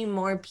many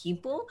more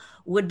people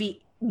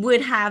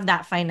would have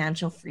that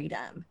financial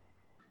freedom?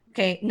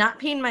 Okay, not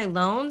paying my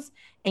loans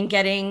and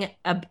getting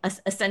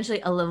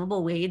essentially a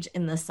livable wage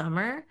in the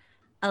summer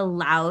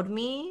allowed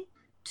me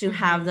to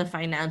have the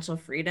financial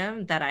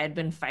freedom that I had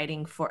been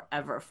fighting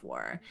forever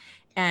for.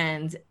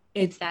 And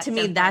it's to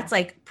me, that's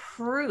like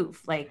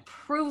proof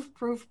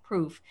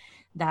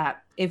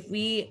that if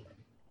we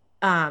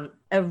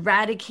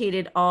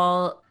eradicated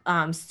all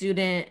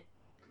student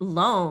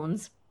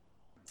loans,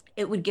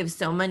 it would give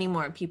so many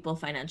more people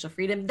financial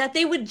freedom that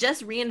they would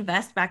just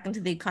reinvest back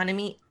into the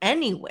economy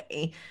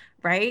anyway,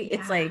 right? Yeah.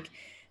 It's like,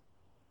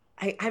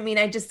 I mean,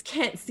 I just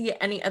can't see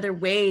any other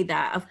way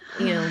that,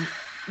 you know,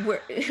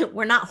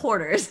 we're not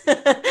hoarders,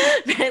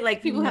 right?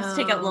 Like people have to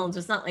take out loans.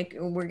 It's not like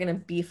we're going to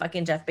be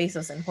fucking Jeff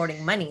Bezos and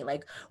hoarding money.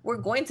 Like we're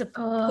going to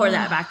pour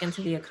that back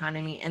into the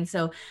economy. And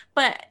so,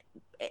 but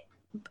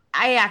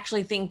I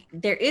actually think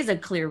there is a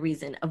clear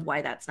reason of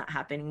why that's not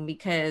happening,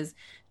 because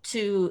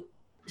to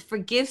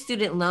forgive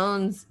student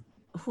loans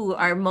who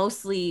are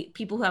mostly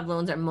people who have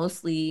loans are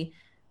mostly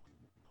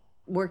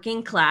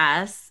working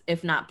class,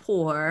 if not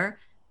poor,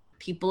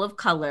 people of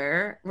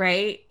color,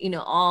 right? You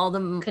know, all the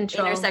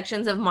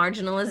intersections of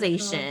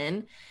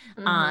marginalization.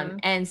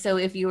 And so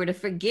if you were to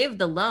forgive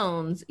the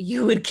loans,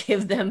 you would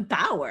give them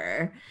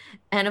power.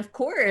 And of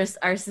course,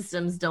 our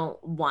systems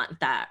don't want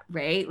that,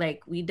 right?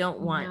 Like we don't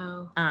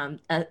want,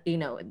 you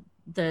know,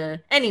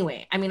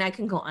 anyway, I mean, I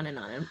can go on and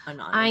on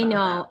and on. I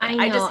know.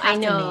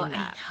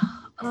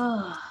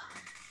 Oh,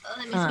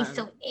 that makes me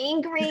so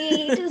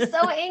angry. Just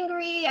so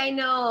angry. I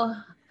know.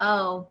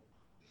 Oh.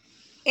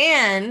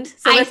 And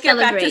so let's get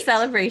back to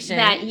celebration.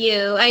 I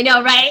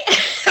know, right?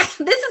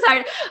 This is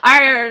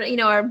our you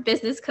know, our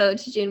business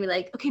coach, June, be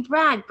like, okay,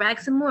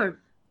 brag some more.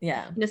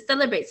 Yeah. You know,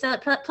 celebrate,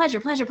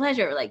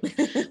 pleasure. Like,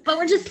 but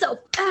we're just so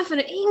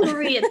effing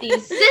angry at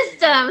these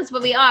systems.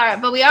 But we are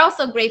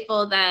also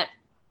grateful that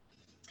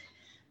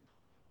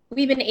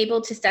we've been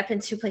able to step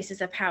into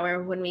places of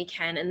power when we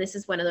can. And this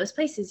is one of those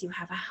places. You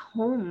have a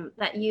home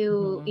that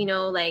you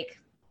know, like,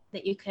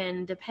 that you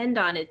can depend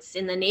on. It's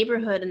in the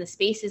neighborhood and the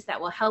spaces that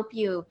will help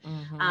you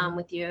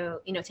with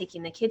your, you know,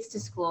 taking the kids to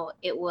school.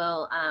 It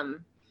will,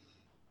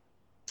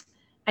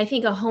 I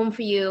think a home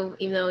for you,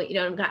 even though you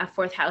don't got a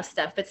fourth house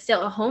stuff, but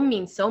still a home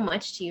means so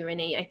much to you,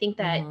 Renee. I think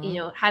that, you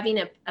know, having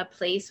a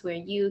place where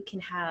you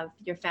can have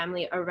your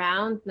family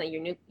around, not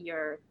your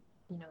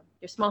you know,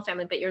 your small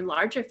family, but your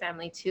larger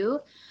family too.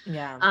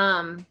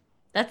 Yeah.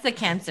 That's the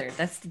cancer.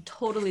 That's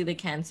totally the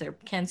cancer.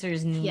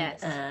 Cancers need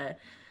a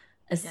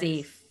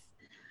safe.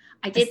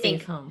 I did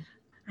think home.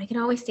 I can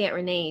always stay at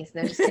Renee's.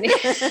 No, just kidding.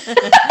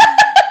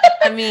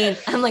 I mean,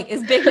 I'm like,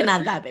 it's big, but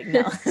not that big.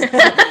 No.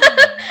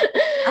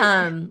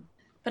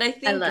 But I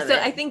think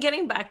I think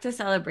getting back to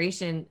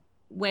celebration,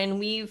 when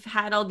we've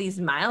had all these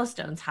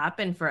milestones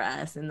happen for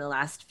us in the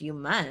last few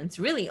months,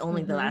 really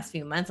only the last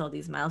few months, all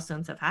these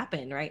milestones have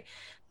happened, right?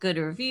 Good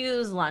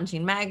reviews,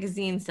 launching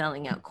magazines,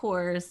 selling out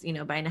course, you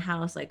know, buying a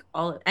house, like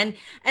all. And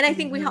I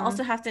think we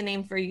also have to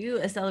name for you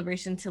a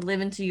celebration to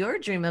live into your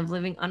dream of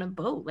living on a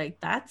boat. Like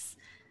that's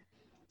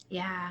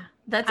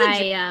a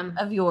dream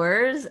of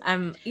yours.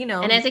 You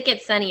know, and as it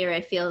gets sunnier,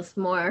 it feels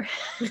more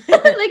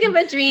like of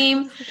a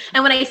dream.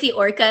 And when I see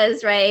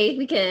orcas, right,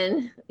 we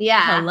can,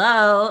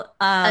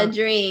 a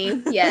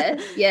dream.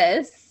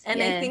 Yes.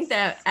 And I think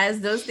that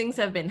as those things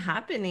have been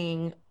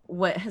happening,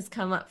 what has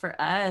come up for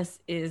us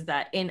is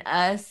that in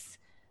us,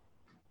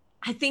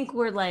 I think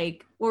we're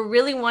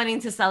really wanting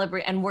to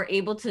celebrate, and we're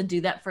able to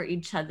do that for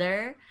each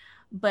other,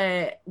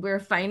 but we're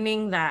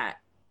finding that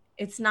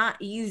it's not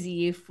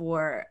easy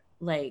for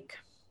like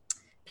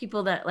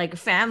people that like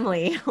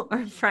family or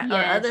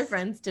or other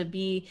friends to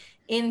be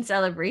in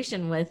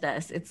celebration with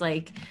us. It's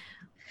like,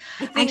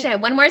 actually, I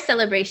have one more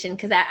celebration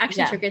because that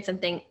actually triggered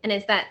something, and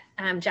it's that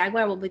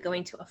Jaguar will be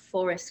going to a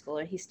forest school.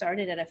 He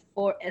started at a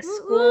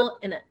school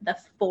in the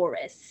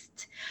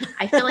forest.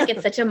 I feel like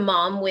it's such a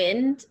mom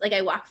win. Like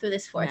I walk through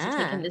this forest to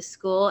take him to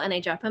school, and I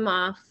drop him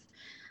off,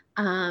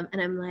 and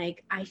I'm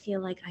like, I feel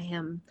like I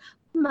am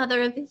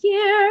Mother of the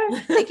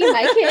Year, taking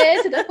my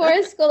kid to the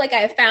forest school. Like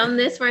I found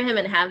this for him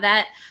and have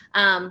that.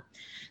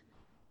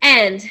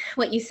 And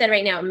what you said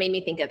right now made me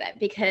think of that,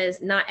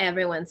 because not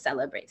everyone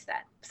celebrates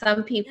that.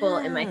 Some people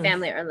in my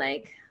family are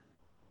like,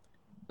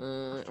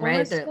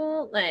 forest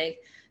school? Like,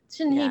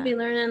 shouldn't he be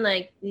learning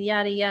like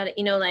yada, yada,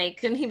 you know, like.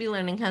 Shouldn't he be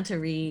learning how to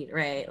read,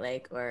 right?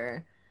 Like,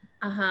 or.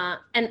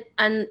 And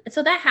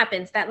so that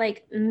happens, that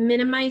like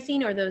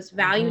minimizing or those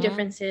value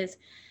differences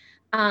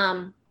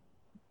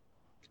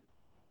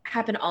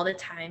happen all the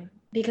time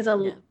because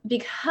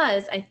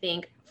I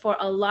think for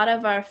a lot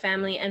of our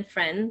family and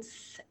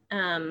friends,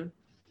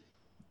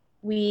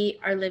 we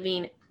are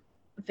living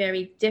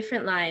very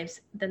different lives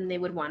than they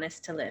would want us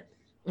to live.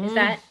 Is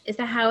that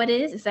how it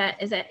is? Is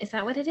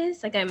that what it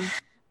is? Like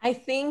I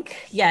think,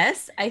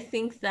 yes. I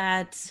think there's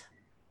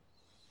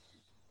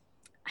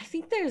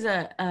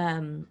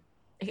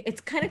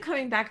it's kind of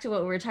coming back to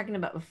what we were talking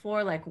about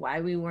before, like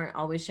why we weren't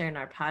always sharing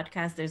our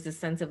podcast. There's this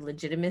sense of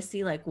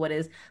legitimacy, like what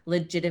is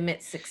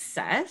legitimate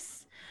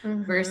success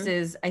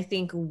versus I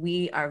think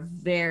we are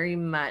very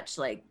much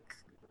like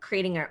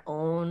creating our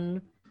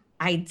own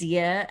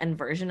idea and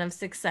version of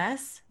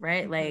success,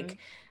 right? Like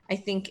I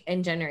think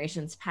in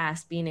generations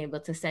past, being able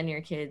to send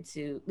your kid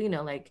to, you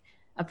know, like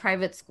a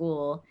private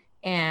school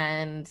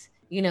and,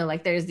 you know,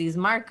 like there's these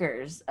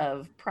markers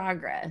of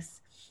progress.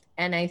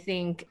 And I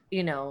think,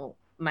 you know,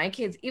 my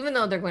kids, even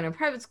though they're going to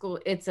private school,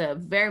 it's a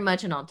very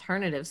much an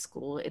alternative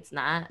school. It's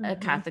not a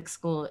Catholic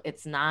school.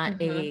 It's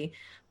not a,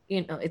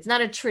 you know, it's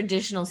not a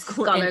traditional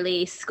school.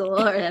 Scholarly school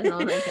or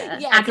like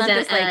a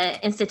academic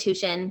like,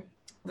 institution.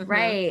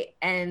 Right.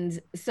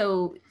 And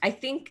so I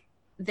think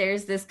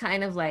there's this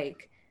kind of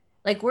like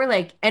we're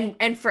like,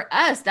 and for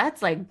us,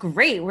 that's like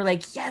great. We're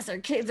like, yes, our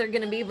kids are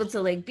going to be able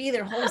to like be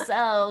their whole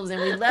selves. And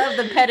we love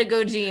the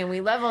pedagogy and we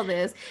love all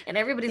this. And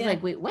everybody's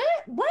like, wait, what?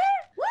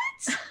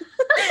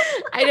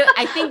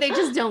 I think they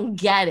just don't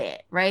get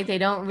it, right? They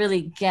don't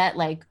really get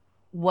like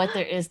what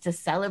there is to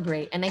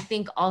celebrate. And I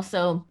think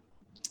also,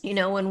 you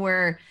know, when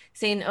we're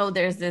saying, oh,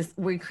 there's this,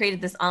 we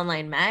created this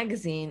online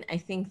magazine, I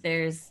think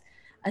there's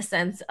a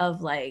sense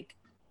of like,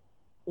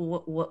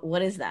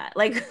 what is that?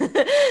 Like,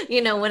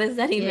 you know, what does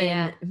that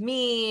even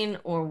mean?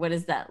 Or what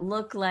does that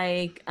look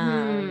like?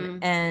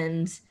 And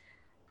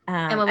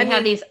when we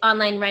have these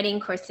online writing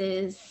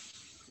courses,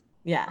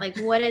 like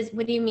what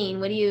do you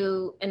mean?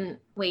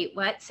 Wait,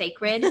 what?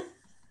 Sacred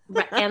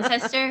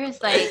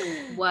ancestors? Like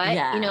what?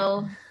 You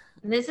know,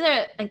 this is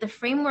like the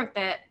framework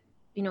that,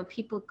 you know,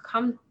 people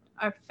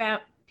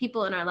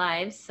people in our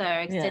lives,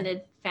 our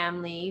extended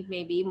family,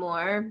 maybe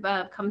more,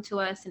 come to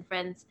us and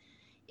friends,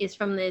 is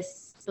from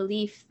this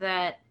belief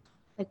that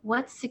like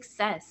what's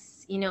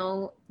success, you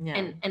know,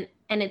 and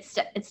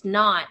it's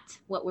not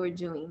what we're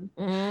doing,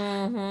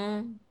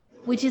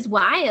 which is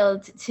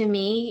wild to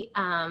me.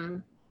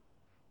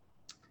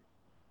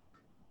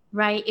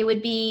 Right, it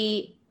would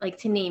be like,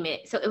 to name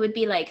it, so it would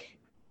be like,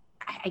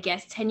 I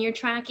guess, tenure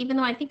track, even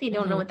though I think they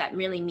don't know what that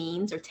really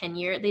means, or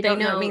tenure, they don't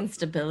know. It means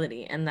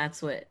stability, and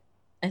that's what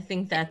I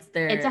think that's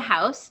their. It's a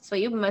house, so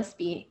you must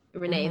be,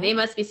 Renee. They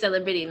must be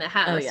celebrating the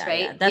house, right?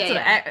 Yeah. That's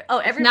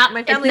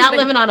my family. It's not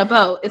living on a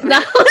boat. It's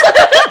not.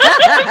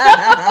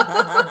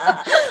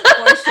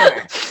 For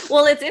sure.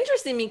 Well, it's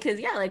interesting because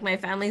like my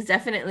family's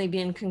definitely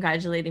been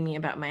congratulating me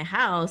about my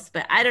house,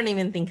 but I don't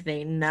even think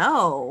they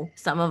know,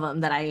 some of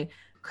them, that I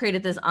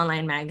created this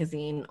online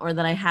magazine or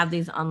that I have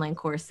these online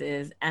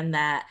courses and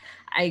that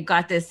I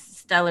got this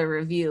stellar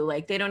review.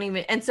 Like they don't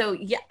even, and so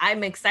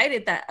I'm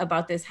excited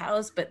about this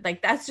house, but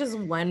like that's just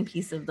one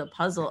piece of the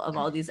puzzle of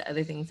all these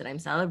other things that I'm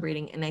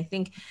celebrating. And I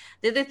think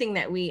the other thing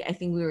that we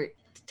were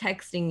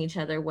texting each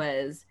other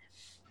was,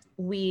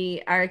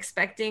 we are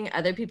expecting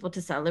other people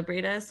to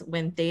celebrate us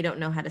when they don't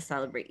know how to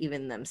celebrate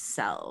even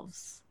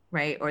themselves,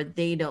 right? Or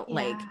they don't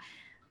like,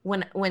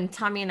 when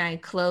Tommy and I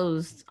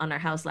closed on our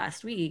house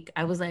last week,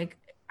 I was like,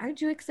 aren't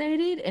you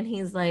excited? And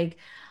he's like,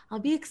 I'll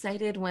be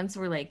excited once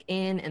we're like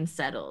in and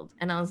settled.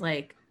 And I was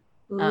like,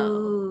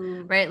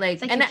 oh, right.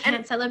 Like, it's like, you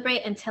can't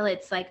celebrate until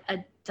it's like a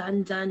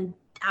done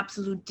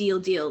absolute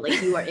deal.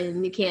 Like you are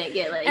in, you can't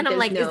get like, and I'm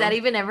like, is that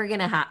even ever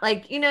going to happen?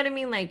 Like, you know what I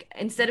mean? Like,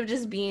 instead of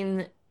just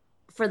being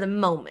for the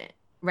moment,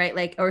 right?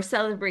 Like, or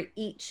celebrate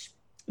each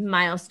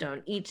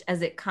milestone, each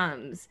as it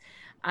comes.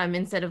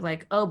 Instead of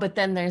like, oh, but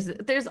then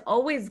there's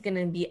always going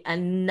to be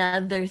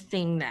another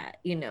thing that,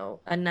 you know,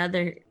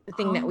 another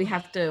thing that we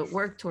have to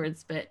work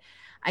towards. But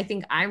I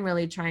think I'm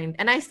really trying,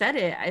 and I said,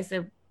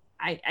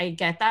 I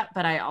get that,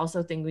 but I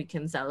also think we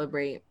can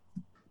celebrate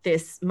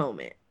this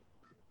moment,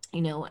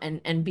 you know,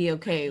 and be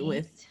okay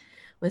with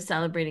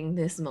celebrating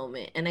this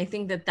moment. And I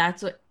think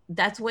that's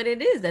what it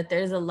is, that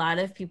there's a lot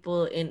of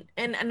people and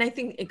I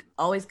think it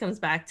always comes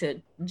back to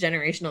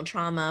generational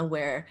trauma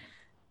where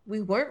we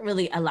weren't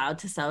really allowed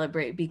to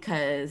celebrate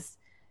because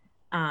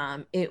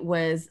it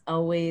was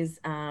always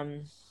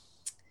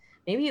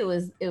maybe it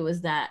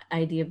was that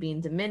idea of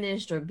being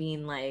diminished or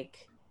being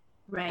like,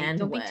 right, and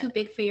don't be too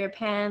big for your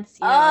pants,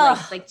 you know,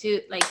 like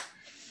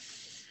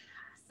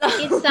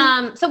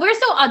it's so we're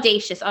so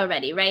audacious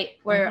already, right?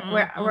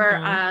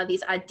 We're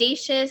these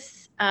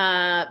audacious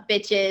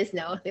bitches.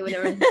 No, they would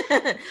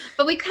never.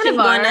 But we kind of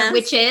are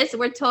witches.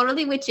 We're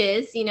totally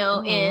witches, you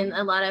know, in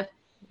a lot of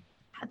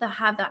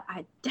have the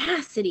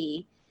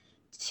audacity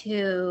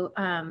to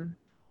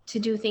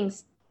do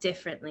things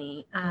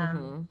differently,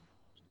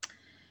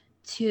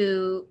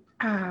 to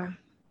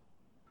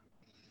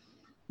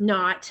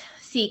not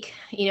seek,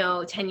 you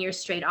know, 10 years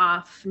straight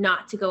off,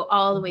 not to go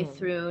all the way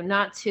through,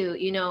 not to,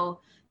 you know,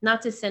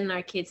 not to send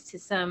our kids to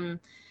some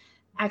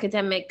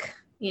academic,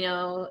 you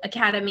know,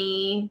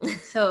 academy.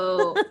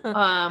 So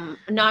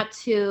not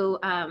to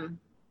I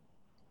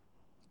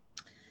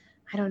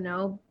don't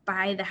know,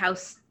 buy the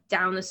house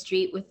down the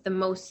street with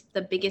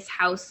the biggest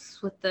house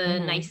with the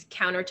nice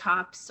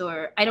countertops,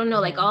 or I don't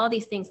know, like all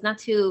these things, not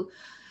to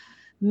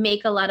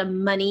make a lot of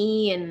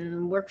money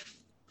and work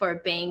for a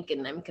bank,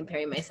 and I'm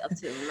comparing myself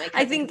to my cousin.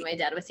 I think my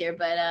dad was here,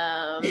 but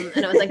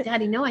and I was like,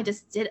 Daddy, no, I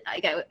just did. I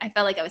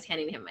felt like I was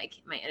handing him my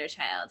inner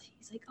child.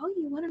 He's like, oh,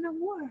 you won an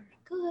award,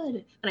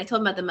 good. And I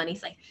told him about the money.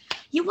 He's like,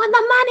 you won the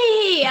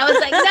money. I was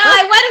like, no,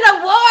 I won an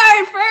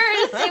award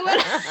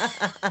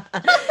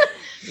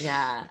first.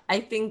 Yeah,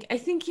 I think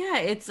yeah,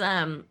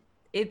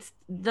 it's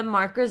the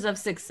markers of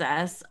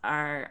success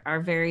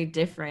are very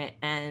different,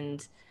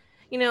 and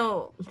you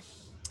know,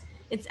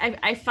 it's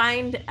I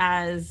find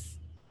as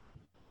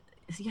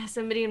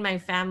somebody in my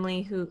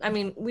family who, I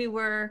mean,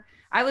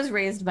 I was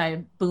raised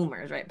by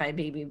boomers, right? By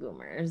baby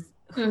boomers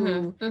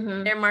who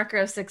their marker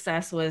of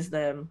success was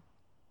the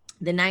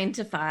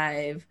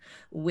 9-to-5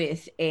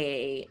 with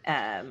a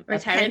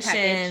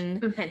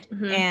pension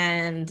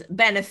and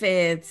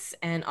benefits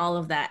and all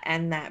of that.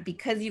 And that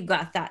because you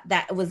got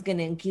that was going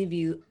to give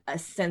you a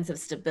sense of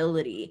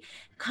stability,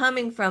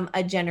 coming from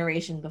a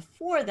generation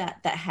before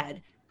that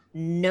had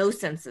no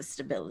sense of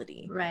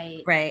stability.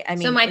 Right. I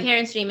mean, so my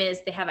parents' dream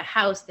is they have a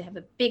house, they have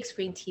a big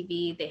screen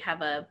TV, they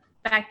have a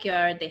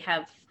backyard, they've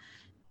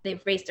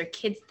raised their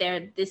kids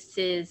there. This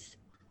is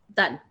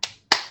done.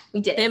 We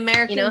did the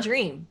American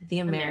dream. The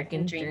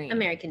American dream.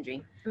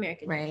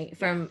 Right.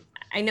 From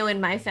I know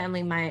in my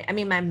family,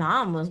 my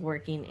mom was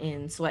working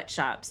in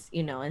sweatshops,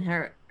 you know, and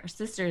her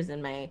sisters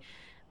and my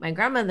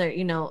grandmother,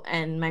 you know,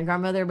 and my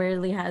grandmother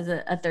barely has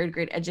a third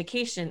grade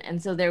education.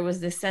 And so there was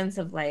this sense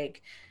of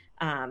like,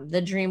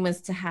 the dream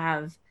was to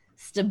have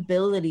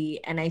stability.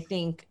 And I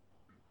think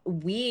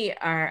we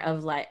are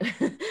of like,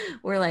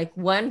 we're like,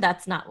 one,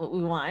 that's not what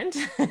we want.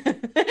 Two,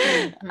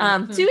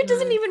 it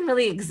doesn't even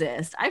really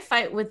exist. I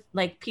fight with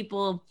like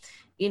people,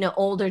 you know,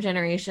 older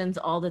generations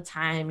all the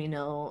time, you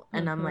know,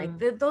 and I'm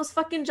like, those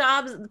fucking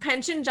jobs,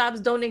 pension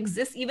jobs don't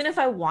exist. Even if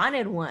I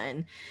wanted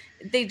one,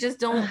 they just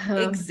don't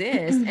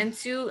exist. And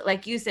two,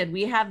 like you said,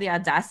 we have the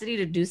audacity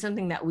to do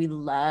something that we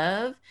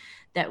love,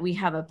 that we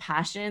have a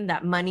passion,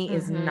 that money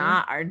is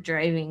not our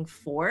driving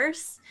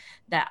force,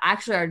 that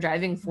actually our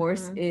driving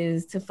force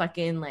is to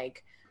fucking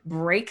like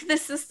break the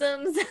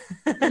systems,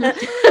 like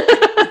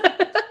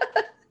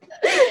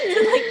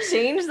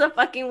change the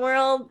fucking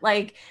world.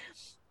 Like,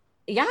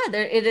 yeah,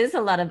 it is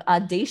a lot of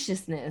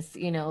audaciousness,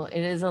 you know,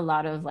 it is a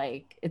lot of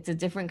like, it's a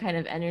different kind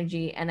of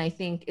energy. And I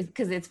think it's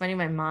because it's funny,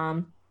 my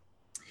mom,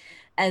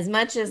 as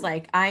much as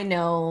like, I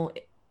know,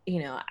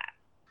 you know,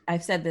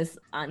 I've said this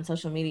on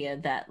social media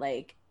that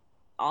like,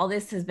 all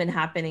this has been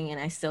happening and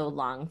I so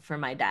long for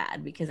my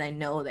dad because I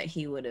know that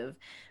he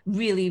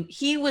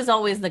was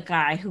always the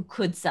guy who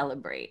could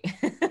celebrate,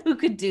 who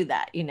could do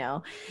that, you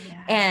know?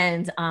 Yeah.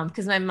 And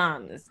because my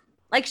mom is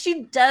like,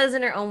 she does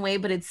in her own way,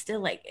 but it's still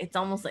like, it's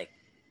almost like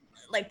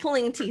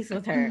pulling teeth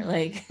with her,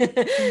 like,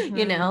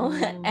 you know?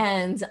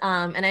 And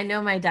I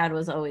know my dad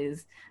was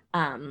always,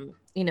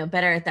 you know,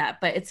 better at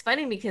that. But it's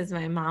funny because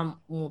my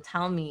mom will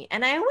tell me,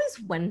 and I always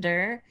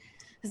wonder,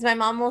 because my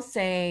mom will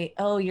say,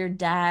 oh, your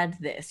dad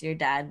this.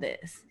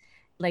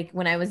 Like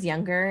when I was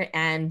younger,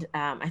 and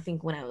I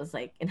think when I was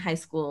like in high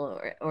school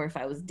or if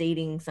I was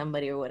dating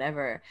somebody or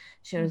whatever,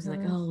 she was like,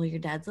 oh, well, your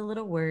dad's a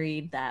little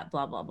worried that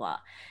blah, blah, blah.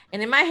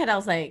 And in my head, I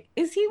was like,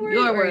 is he worried?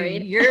 You're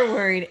worried. You're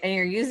worried and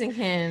you're using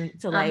him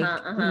to like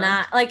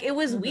not, like it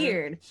was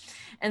weird.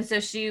 And so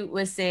she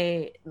would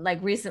say, like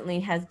recently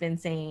has been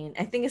saying,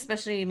 I think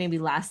especially maybe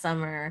last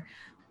summer,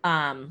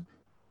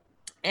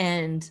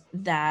 and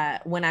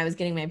that when I was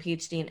getting my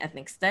PhD in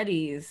ethnic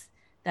studies,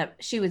 that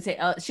she would say,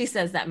 she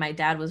says that my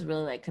dad was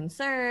really like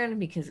concerned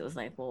because it was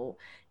like, well,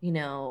 you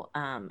know,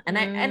 and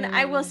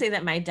I will say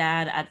that my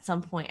dad at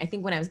some point, I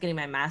think when I was getting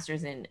my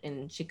master's in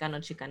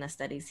Chicana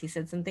studies, he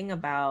said something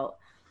about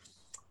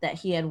that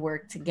he had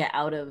worked to get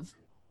out of,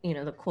 you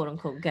know, the quote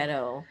unquote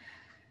ghetto.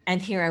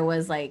 And here I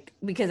was like,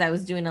 because I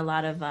was doing a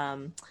lot of,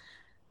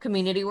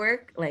 community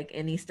work like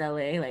in East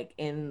LA, like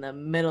in the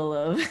middle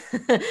of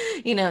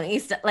you know,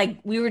 East, like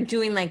we were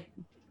doing like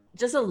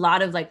just a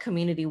lot of like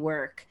community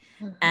work.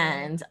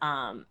 And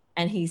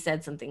he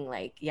said something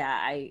like, yeah,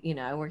 I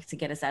worked to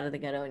get us out of the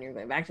ghetto and you're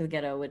going back to the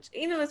ghetto, which,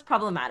 you know, is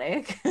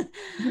problematic. But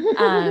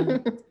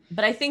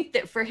I think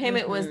that for him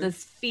it was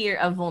this fear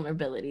of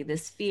vulnerability,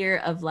 this fear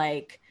of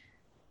like,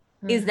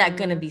 is that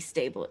going to be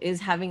stable? Is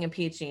having a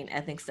PhD in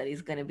ethnic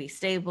studies going to be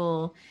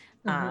stable?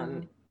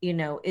 You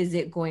know, is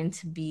it going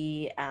to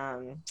be,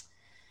 like,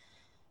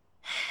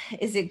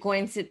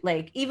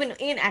 even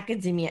in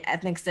academia,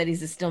 ethnic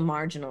studies is still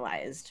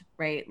marginalized,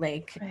 right?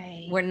 Like,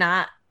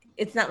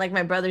 it's not like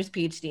my brother's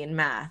PhD in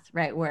math,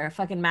 right? Where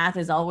fucking math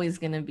is always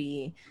going to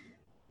be,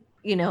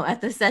 you know, at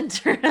the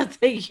center of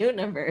the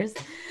universe,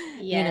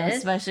 you know,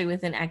 especially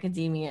within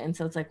academia. And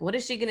so it's like, what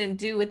is she going to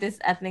do with this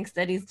ethnic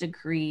studies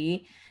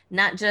degree?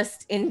 Not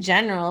just in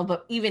general,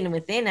 but even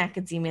within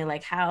academia,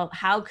 like how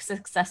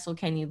successful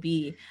can you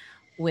be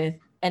with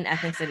an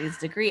ethnic studies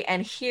degree?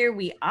 And here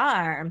we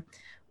are,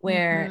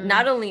 where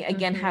not only,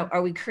 again, how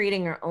are we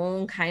creating our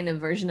own kind of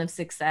version of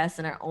success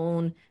and our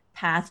own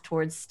path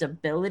towards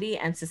stability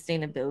and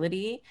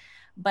sustainability.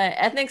 But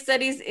ethnic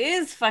studies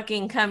is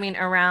fucking coming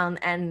around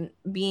and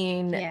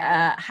being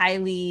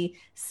highly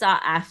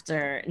sought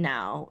after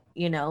now,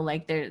 you know,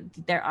 like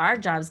there are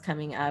jobs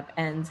coming up.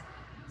 And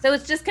so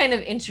it's just kind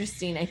of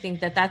interesting. I think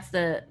that's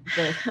the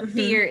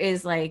fear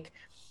is like,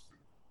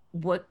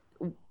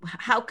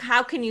 how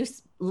can you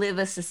live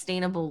a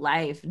sustainable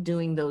life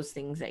doing those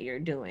things that you're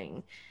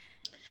doing?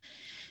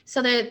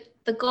 So the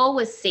goal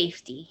was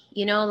safety,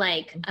 you know,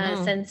 like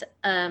a sense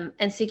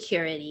and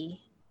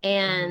security,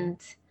 and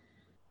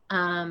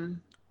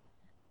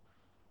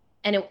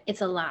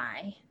it's a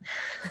lie.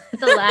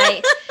 It's a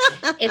lie.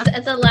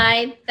 it's a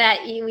lie that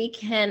we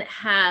can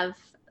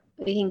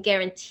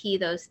guarantee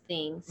those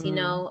things, you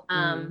know.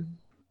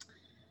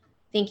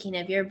 Thinking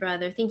of your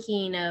brother,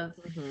 thinking of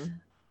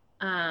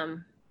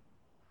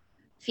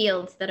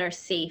fields that are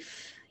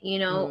safe, you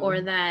know,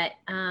 or that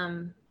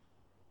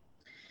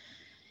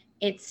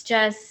it's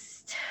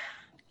just,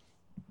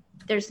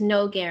 there's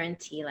no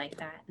guarantee like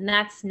that. And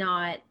that's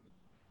not,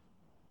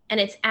 and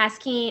it's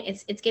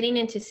getting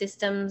into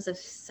systems of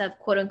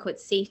quote unquote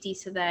safety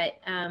so that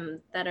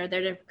that are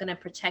there going to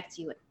protect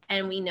you.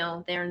 And we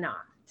know they're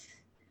not.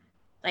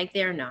 Like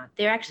they're not.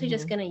 They're actually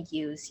just going to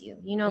use you,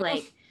 you know,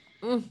 like,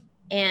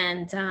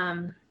 and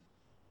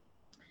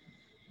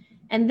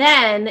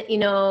then, you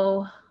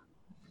know,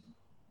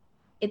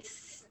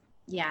 it's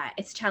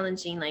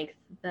challenging, like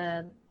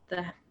the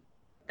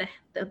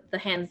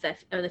hands that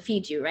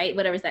feed you, right?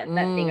 Whatever's that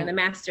thing, or the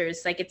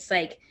masters, like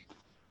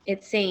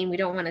it's saying we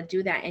don't want to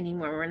do that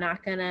anymore. We're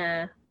not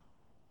gonna,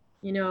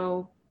 you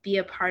know, be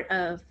a part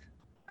of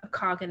a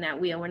cog in that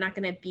wheel. We're not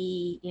gonna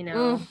be, you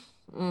know,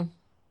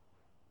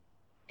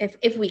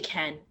 if we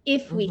can,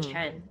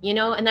 you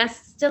know, and that's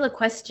still a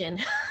question.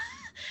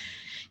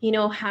 You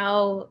know,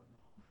 how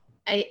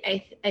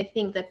I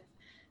think that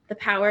the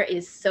power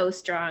is so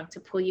strong to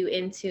pull you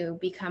into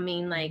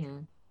becoming like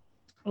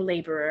a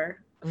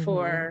laborer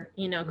for,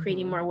 you know,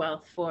 creating more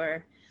wealth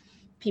for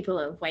people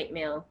of white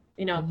male,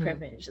 you know,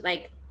 privilege.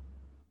 Like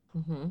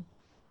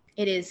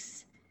it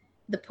is,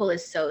 the pull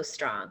is so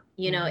strong,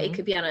 you know. It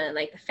could be on a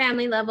like the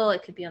family level,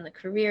 it could be on the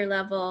career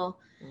level,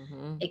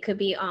 it could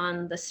be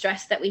on the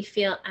stress that we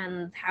feel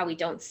and how we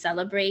don't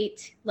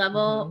celebrate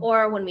level,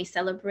 or when we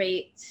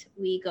celebrate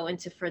we go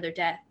into further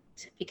debt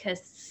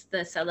because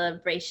the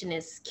celebration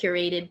is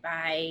curated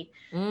by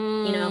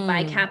you know,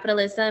 by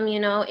capitalism.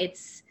 You know,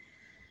 it's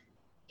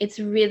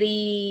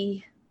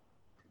really,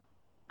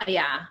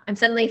 I'm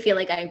suddenly feel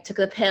like I took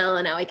the pill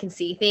and now I can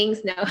see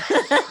things. No.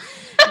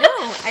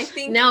 No, I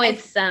think no,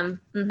 it's I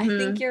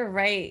think you're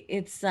right.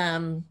 It's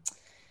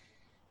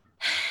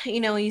you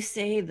know, you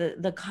say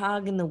the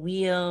cog in the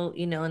wheel,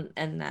 you know,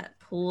 and that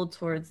pull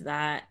towards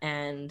that,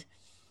 and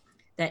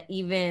that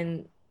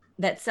even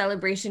that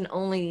celebration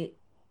only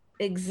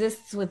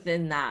exists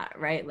within that,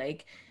 right?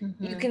 Like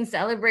you can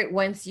celebrate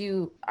once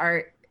you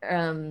are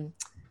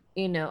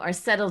you know, are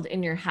settled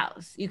in your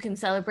house. You can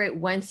celebrate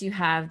once you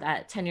have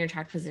that tenure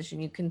track position.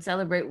 You can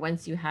celebrate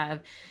once you have,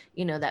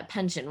 you know, that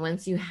pension,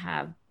 once you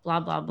have blah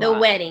blah blah. The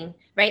wedding,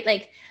 right?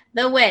 Like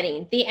the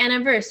wedding, the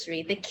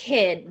anniversary, the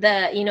kid,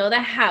 the, you know,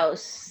 the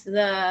house,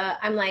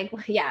 I'm like,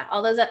 yeah,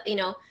 all those, you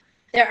know,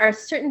 there are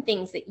certain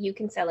things that you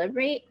can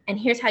celebrate, and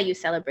here's how you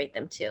celebrate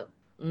them too.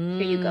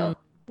 Here you go.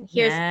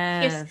 Here's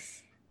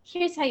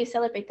how you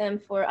celebrate them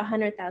for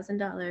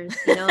 $100,000.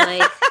 You know,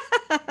 like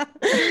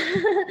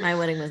my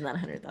wedding was not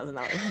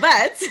 $100,000,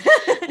 but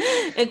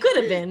it could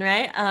have been,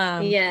 right?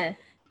 Yeah.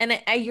 And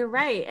you're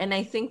right, and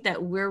I think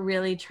that we're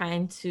really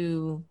trying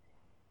to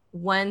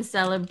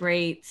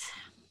celebrate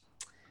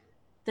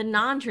the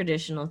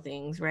non-traditional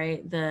things,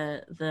 right?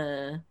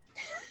 The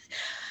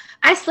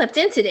I slept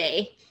in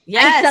today.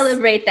 Yes. I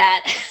celebrate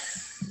that.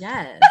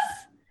 Yes.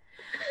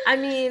 I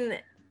mean,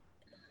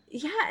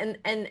 yeah,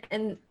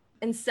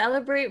 and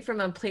celebrate from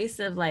a place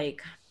of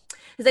like,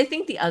 because I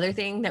think the other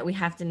thing that we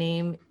have to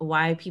name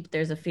why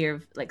there's a fear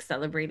of like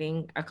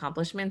celebrating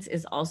accomplishments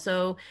is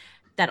also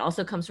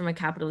comes from a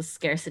capitalist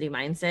scarcity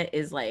mindset,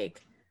 is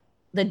like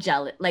the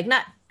jealous, like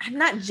not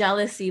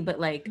jealousy, but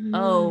like,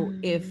 oh,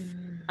 if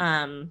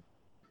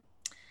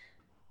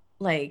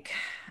like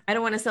I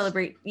don't want to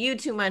celebrate you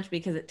too much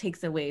because it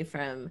takes away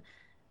from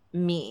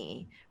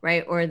me,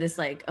 right? Or this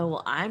like, oh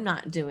well, I'm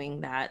not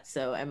doing that,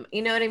 so I'm,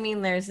 you know what I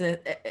mean? There's an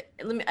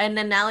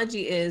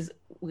analogy is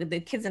with the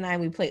kids and I,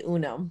 we play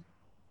Uno,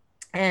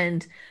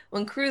 and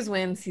when Cruz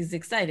wins, he's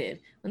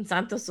excited. When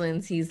Santos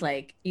wins, he's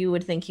like, you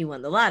would think he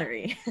won the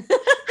lottery. And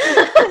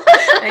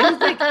he's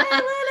like, I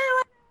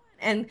won.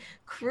 And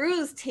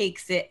Cruz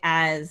takes it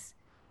as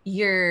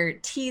you're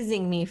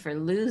teasing me for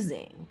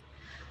losing,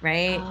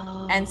 right?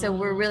 Oh. And so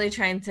we're really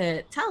trying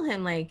to tell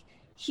him like,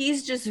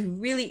 he's just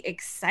really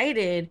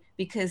excited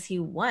because he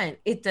won.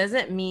 It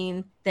doesn't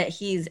mean that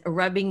he's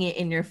rubbing it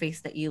in your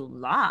face that you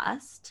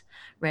lost,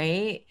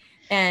 right?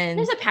 And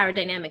there's a power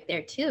dynamic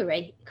there too,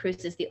 right?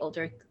 Cruz is the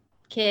older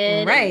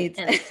kid, right?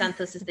 And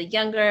Santos is the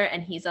younger,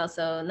 and he's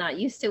also not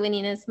used to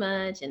winning as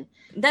much. And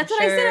that's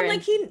what I said. I'm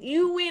like,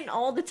 you win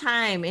all the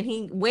time, and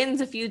he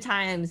wins a few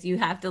times. You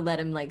have to let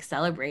him like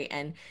celebrate,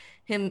 and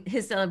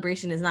his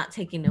celebration is not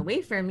taken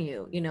away from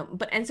you, you know.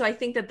 But and so I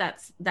think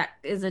that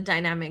is a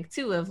dynamic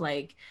too of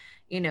like,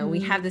 you know, we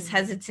have this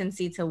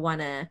hesitancy to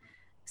want to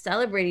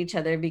celebrate each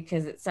other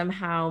because it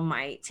somehow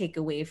might take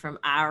away from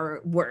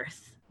our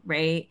worth,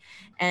 right?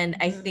 And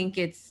I think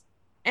it's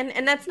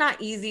and that's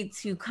not easy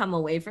to come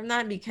away from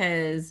that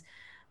because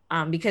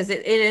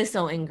it is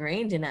so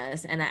ingrained in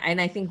us. And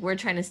I think we're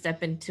trying to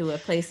step into a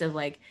place of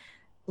like,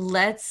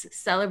 let's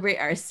celebrate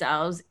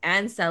ourselves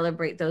and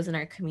celebrate those in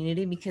our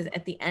community, because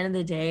at the end of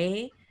the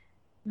day,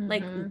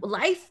 like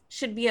life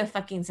should be a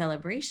fucking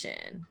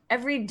celebration.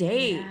 Every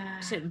day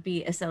should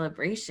be a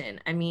celebration.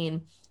 I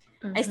mean,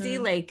 I see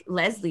like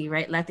Leslie,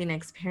 right?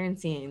 Latinx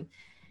parenting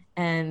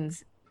and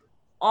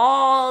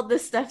all the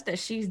stuff that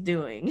she's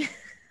doing.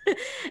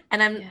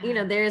 And I'm, you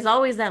know, there's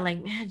always that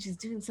like, man, she's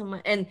doing so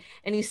much. And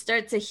you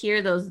start to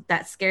hear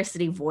that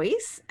scarcity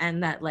voice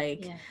and that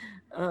like,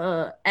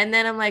 and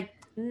then I'm like,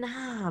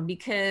 nah,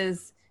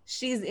 because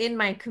she's in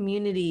my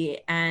community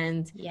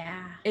and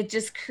it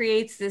just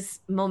creates this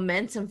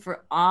momentum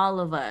for all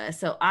of us.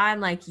 So I'm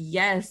like,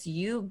 yes,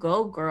 you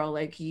go, girl.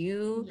 Like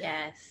you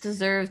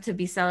deserve to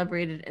be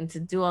celebrated and to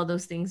do all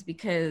those things,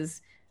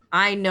 because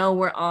I know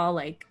we're all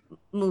like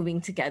moving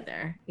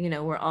together, you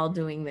know, we're all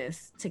doing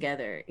this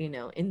together, you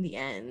know, in the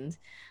end.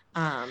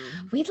 I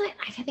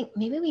think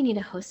maybe we need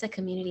to host a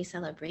community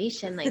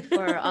celebration, like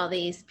for all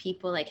these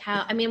people, like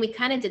how, I mean, we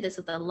kind of did this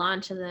with the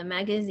launch of the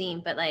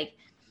magazine, but like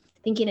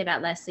thinking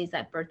about Leslie's,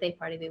 that birthday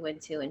party we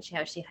went to and she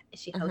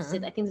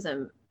hosted, I think there's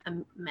a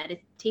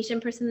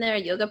meditation person there, a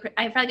yoga.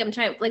 I felt like I'm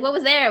trying, like what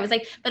was there? It was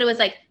like, but it was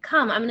like,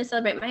 come, I'm going to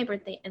celebrate my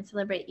birthday and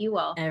celebrate you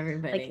all.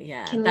 Everybody.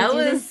 Like, can we do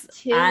this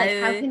too?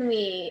 Like, how can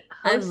we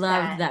host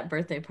loved that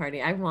birthday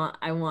party. I want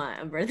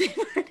a birthday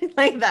party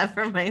like that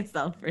for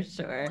myself for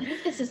sure. I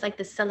think this is like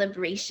the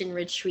celebration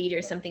retreat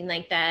or something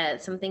like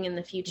that. Something in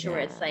the future where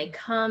it's like,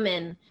 come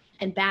and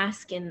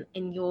bask in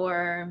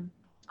your,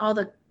 all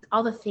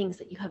the things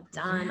that you have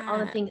done, all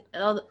the things,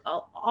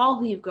 all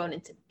who you've grown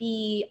into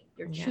be,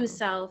 your true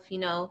self, you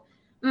know.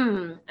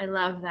 I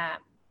love that.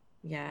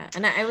 Yeah.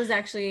 And I was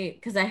actually,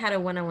 because I had a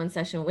one-on-one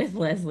session with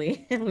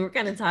Leslie and we were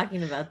kind of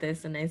talking about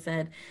this, and I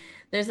said,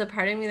 there's a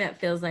part of me that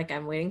feels like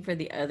I'm waiting for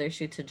the other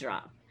shoe to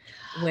drop,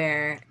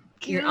 where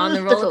you're on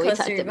the roller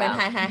coaster, you're going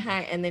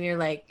high, and then you're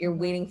like, you're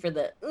waiting for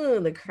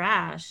the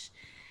crash.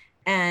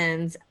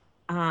 And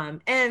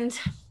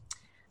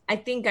I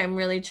think I'm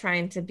really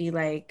trying to be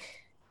like,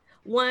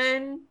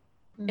 one,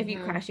 if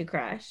you crash, you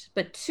crash.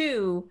 But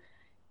two,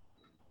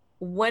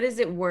 what is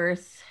it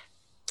worth?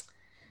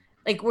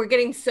 Like, we're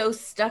getting so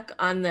stuck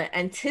on the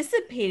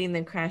anticipating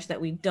the crash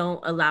that we don't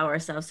allow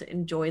ourselves to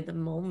enjoy the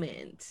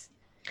moment.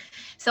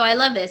 So I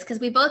love this because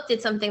we both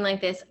did something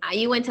like this.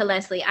 You went to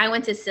Leslie, I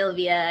went to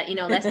Sylvia, you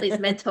know, Leslie's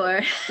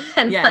mentor,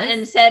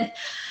 and said,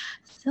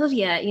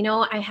 Sylvia, you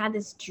know, I had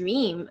this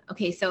dream.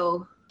 Okay,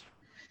 so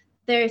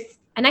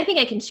and I think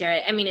I can share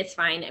it. I mean, it's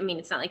fine. I mean,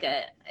 it's not like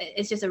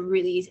it's just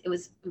it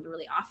was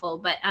really awful.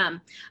 But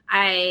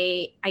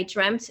I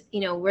dreamt, you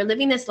know, we're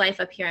living this life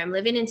up here. I'm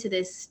living into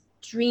this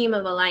dream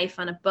of a life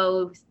on a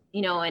boat,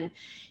 you know, and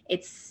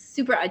it's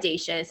super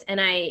audacious.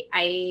 And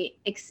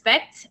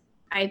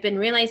I've been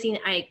realizing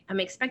I'm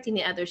expecting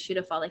the other shoe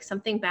to fall, like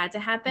something bad to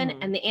happen.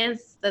 And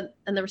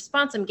the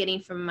response I'm getting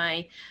from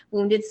my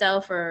wounded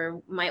self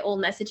or my old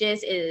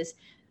messages is,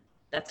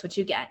 that's what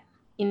you get,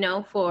 you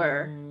know,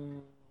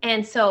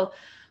 and so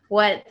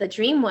what the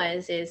dream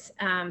was is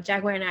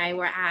Jaguar and I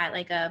were at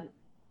like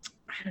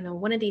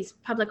one of these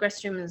public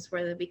restrooms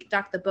where we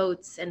dock the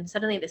boats, and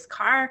suddenly this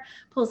car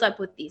pulls up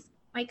with these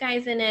white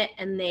guys in it,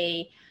 and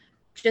they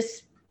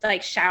just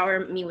like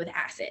shower me with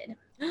acid.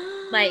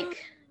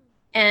 Like,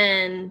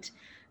 and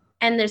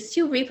there's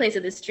two replays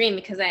of this dream,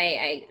 because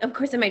I of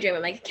course in my dream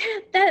I'm like,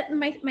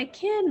 my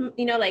kid,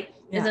 you know, like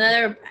there's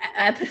another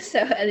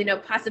episode, you know,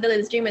 possibility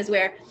of this dream is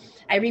where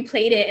I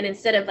replayed it, and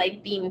instead of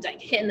like being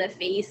like hit in the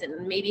face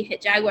and maybe hit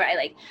Jaguar, I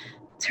like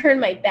turn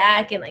my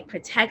back and like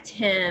protect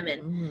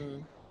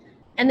him,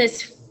 and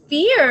this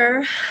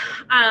fear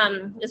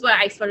is what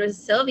I explored with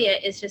Sylvia,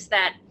 is just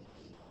that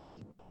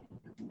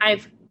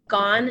I've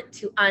gone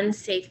to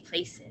unsafe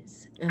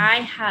places.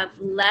 I have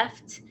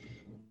left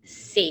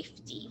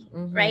safety,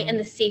 right? And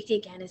the safety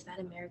again is that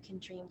American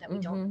dream that we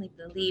don't really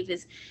believe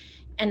is,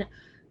 and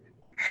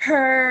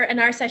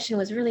our session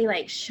was really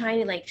like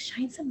shine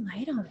some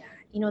light on that.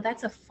 You know,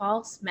 that's a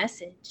false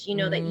message, you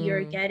know, that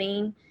you're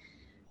getting,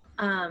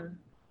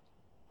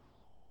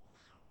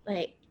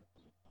 like,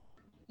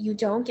 you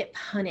don't get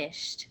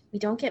punished. We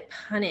don't get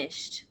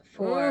punished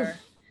for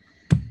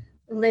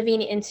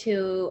living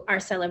into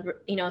our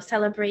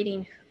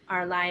celebrating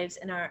our lives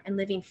and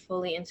living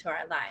fully into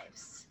our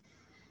lives.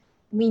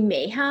 We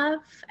may have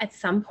at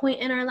some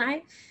point in our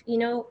life, you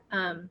know,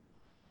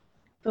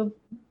 but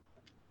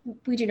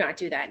we do not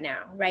do that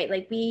now, right?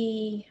 Like,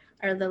 we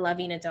are the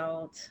loving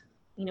adult.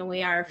 You know,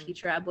 we are our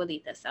future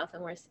abuelita self,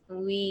 and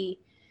we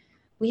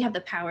have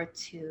the power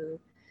to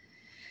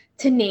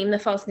name the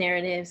false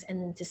narratives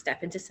and to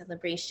step into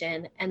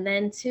celebration, and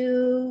then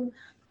to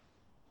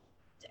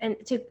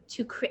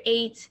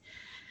create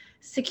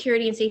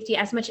security and safety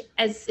as much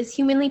as is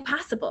humanly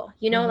possible,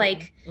 you know,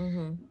 like,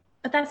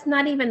 but that's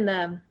not even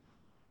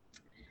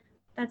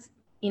that's,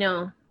 you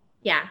know,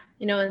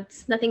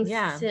 it's nothing's,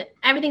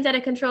 everything's out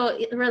of control.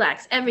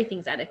 Relax.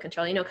 Everything's out of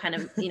control, you know, kind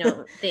of, you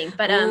know, thing.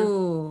 But,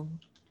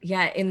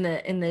 in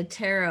the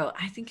tarot,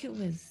 I think it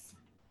was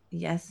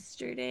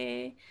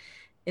yesterday,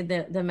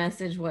 the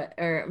message,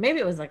 or maybe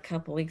it was a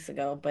couple weeks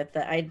ago, but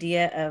the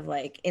idea of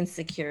like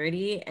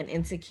insecurity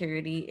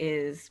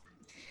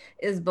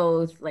is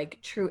both like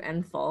true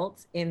and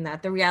false, in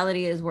that the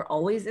reality is we're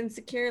always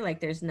insecure. Like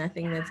there's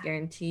nothing that's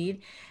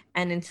guaranteed.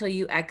 And until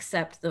you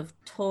accept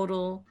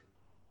total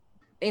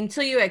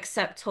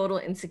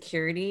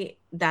insecurity,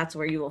 that's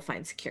where you will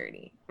find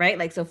security, right?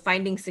 Like, so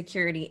finding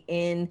security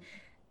in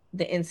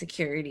the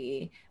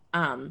insecurity.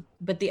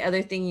 But the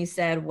other thing you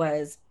said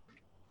was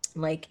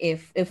like,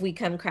 if we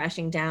come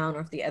crashing down,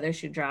 or if the other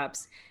shoe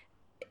drops,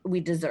 we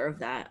deserve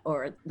that,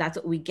 or that's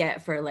what we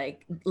get for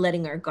like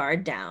letting our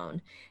guard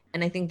down.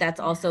 And I think that's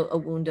also a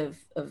wound of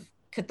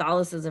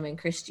Catholicism and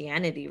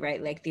Christianity,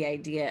 right? Like the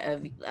idea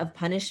of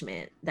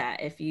punishment,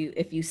 that if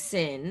you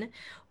sin,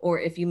 or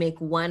if you make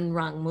one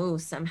wrong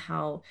move,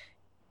 somehow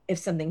if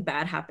something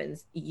bad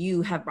happens,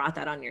 you have brought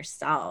that on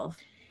yourself.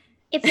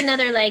 It's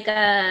another like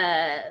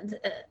a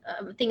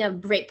thing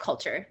of rape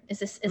culture.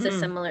 Is a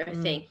similar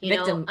thing, you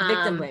know?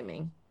 Victim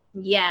blaming.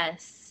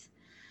 Yes,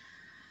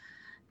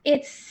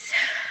 it's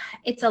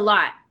a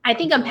lot. I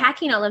think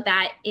unpacking all of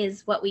that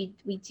is what we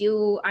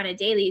do on a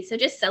daily. So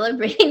just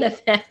celebrating the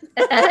fact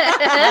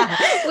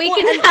we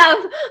can have,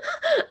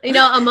 you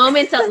know, a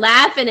moment to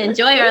laugh and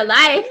enjoy our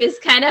life is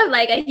kind of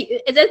like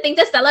it's a thing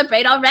to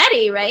celebrate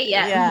already, right?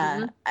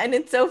 Yeah. And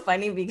it's so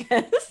funny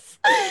because,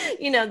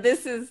 you know,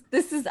 this is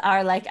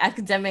our like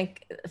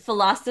academic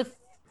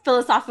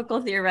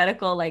philosophical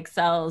theoretical like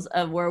selves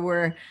of where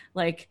we're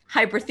like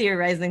hyper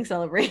theorizing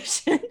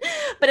celebration.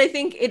 But I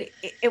think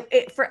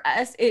it for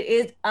us, it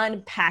is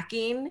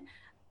unpacking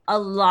a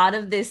lot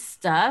of this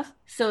stuff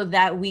so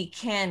that we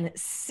can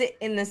sit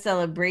in the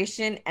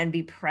celebration and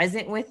be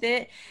present with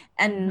it,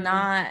 and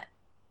not,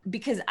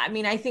 because I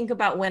mean, I think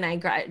about when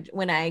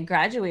I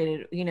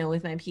graduated, you know,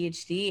 with my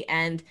PhD,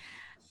 and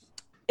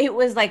it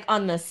was like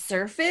on the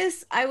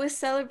surface I was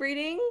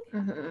celebrating,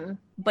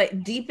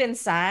 but deep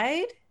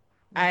inside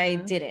I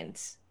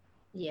didn't.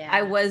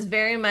 I was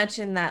very much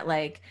in that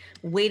like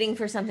waiting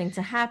for something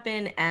to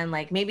happen, and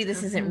like maybe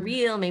this isn't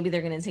real, maybe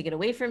they're gonna take it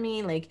away from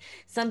me, like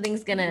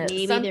something's gonna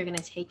they're gonna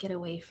take it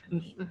away from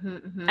me.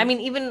 I mean,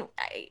 even,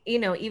 you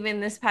know, even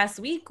this past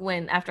week,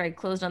 when after I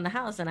closed on the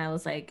house and I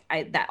was like,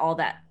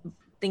 that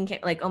thing came,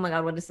 like, oh my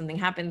god, what if something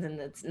happens and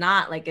it's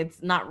not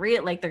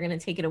real, like they're gonna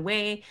take it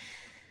away,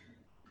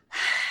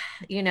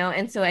 you know?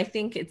 And so I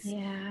think it's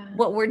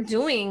what we're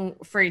doing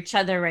for each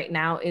other right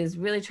now is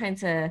really trying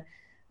to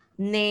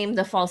name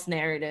the false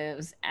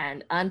narratives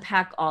and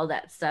unpack all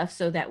that stuff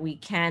so that we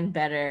can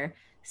better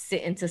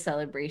sit into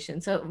celebration.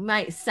 So it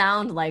might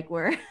sound like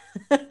we're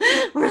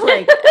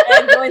like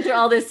going through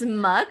all this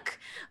muck,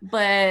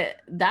 but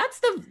that's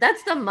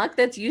the muck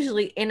that's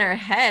usually in our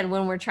head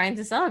when we're trying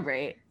to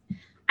celebrate.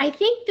 I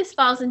think this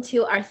falls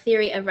into our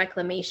theory of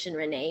reclamation,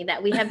 Renee,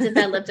 that we have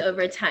developed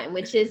over time,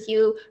 which is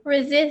you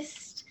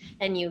resist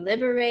and you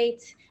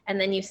liberate and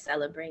then you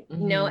celebrate, you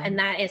know, and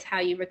that is how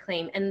you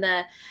reclaim. And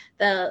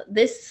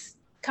this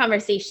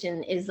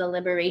conversation is the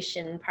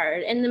liberation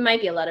part, and there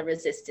might be a lot of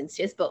resistance.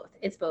 It's both.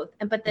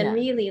 But then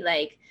really,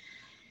 like,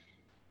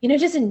 you know,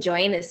 just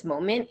enjoying this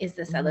moment is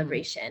the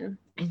celebration.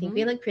 I think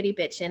we look pretty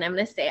bitchin'. I'm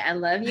gonna say I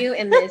love you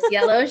in this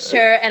yellow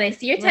shirt, and I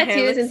see your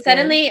tattoos, and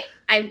suddenly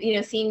I've, you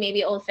know, seen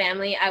maybe old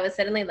family. I was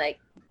suddenly like,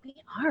 we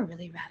are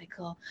really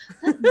radical.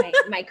 Look,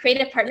 my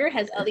creative partner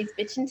has all these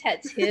bitchin'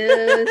 tattoos,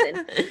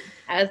 and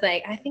I was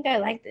like, I think I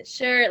like this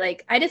shirt.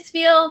 Like, I just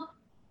feel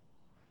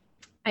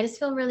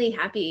really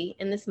happy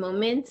in this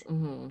moment,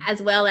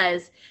 as well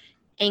as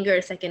anger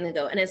a second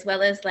ago, and as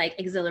well as like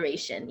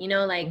exhilaration, you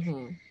know, like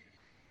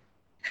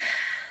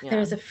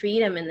there's a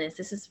freedom in this.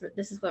 This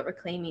is what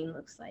reclaiming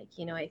looks like,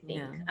 you know, I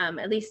think,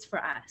 at least for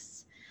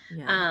us.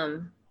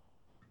 And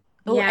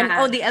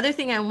the other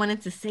thing I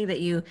wanted to say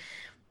that you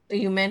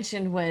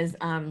mentioned was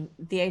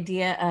the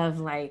idea of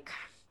like,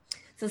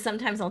 so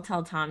sometimes I'll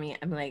tell Tommy,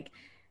 I'm like,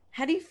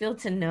 how do you feel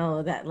to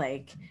know that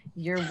like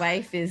your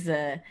wife is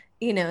a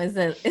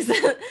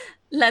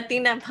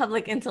Latina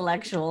public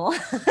intellectual?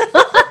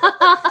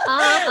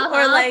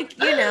 Or like,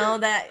 you know,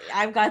 that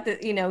I've got the,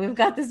 you know, we've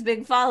got this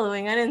big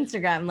following on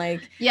Instagram.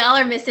 Like, y'all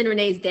are missing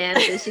Renee's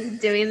dance as she's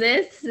doing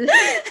this.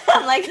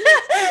 I'm like,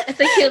 it's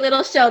a cute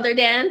little shoulder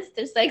dance.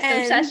 There's like some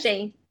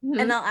sashaying.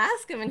 And I'll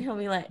ask him and he'll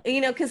be like,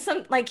 you know, because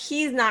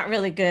he's not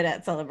really good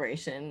at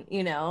celebration,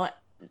 you know,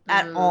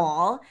 at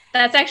all.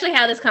 That's actually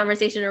how this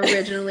conversation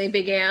originally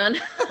began.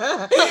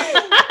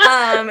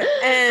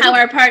 And how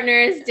our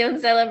partners don't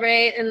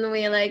celebrate, and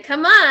we're like,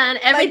 come on,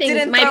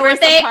 everything's my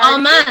birthday all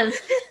month.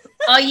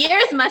 All year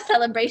is my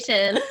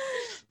celebration.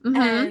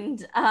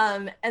 And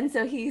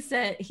so he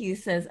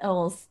says, oh,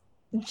 well,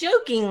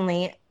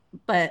 jokingly,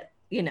 but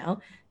you know,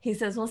 he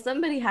says, well,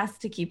 somebody has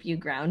to keep you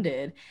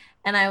grounded.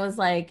 And I was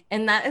like,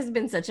 and that has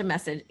been such a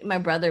message. My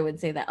brother would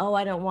say that, oh,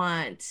 I don't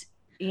want,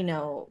 you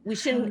know, we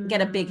shouldn't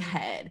get a big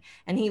head.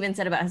 And he even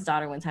said about his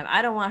daughter one time,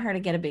 I don't want her to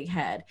get a big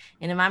head.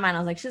 And in my mind, I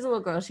was like, she's a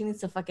little girl. She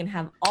needs to fucking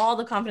have all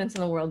the confidence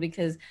in the world,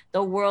 because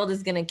the world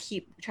is going to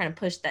keep trying to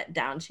push that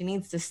down. She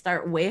needs to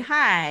start way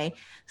high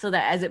so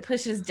that as it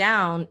pushes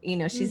down, you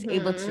know, she's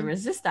able to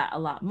resist that a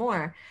lot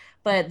more.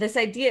 But this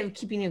idea of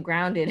keeping you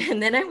grounded.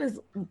 And then I was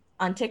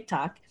on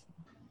TikTok,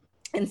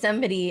 and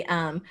somebody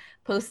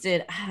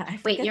posted.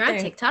 Wait, you're on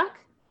TikTok?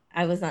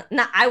 I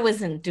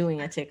wasn't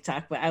doing a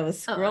TikTok, but I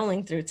was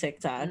scrolling through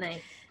TikTok. Nice.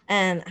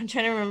 And I'm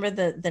trying to remember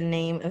the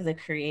name of the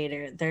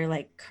creator. They're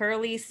like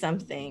Curly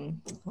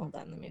something. Hold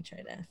on, let me try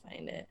to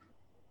find it.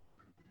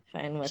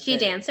 Find what. She a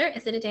dancer?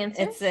 Is it a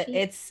dancer?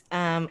 It's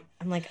I'm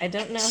like, I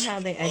don't know how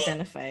they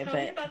identify,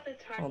 but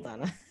hold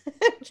on. I'm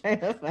trying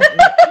to find it.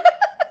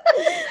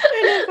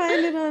 Trying to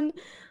find it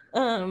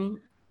on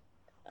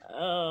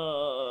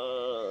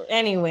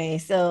anyway,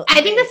 so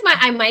I think that's what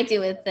I might do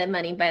with the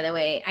money, by the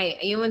way.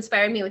 You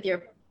inspired me with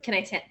your, can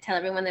I tell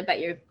everyone about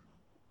your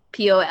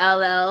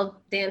POLL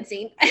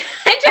dancing?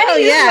 I try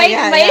to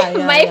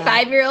use my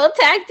 5-year-old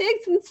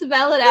tactics and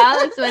spell it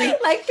out. It's funny.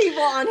 Like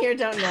people on here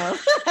don't know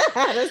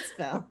how to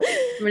spell.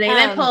 When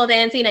I went pole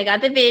dancing, I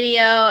got the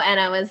video and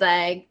I was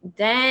like,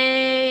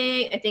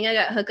 dang, I think I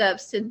got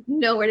hookups to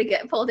know where to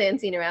get pole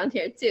dancing around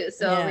here too.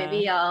 So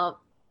maybe I'll.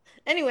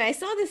 Anyway, I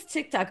saw this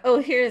TikTok.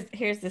 Oh, here's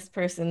this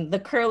person, the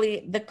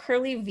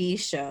Curly V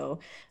show.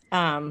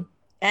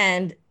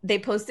 And they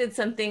posted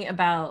something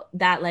about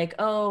that, like,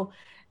 oh,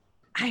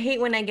 I hate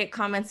when I get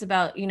comments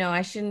about, you know,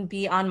 I shouldn't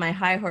be on my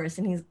high horse.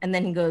 And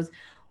then he goes,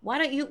 why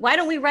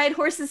don't we ride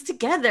horses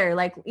together?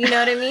 Like, you know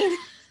what I mean?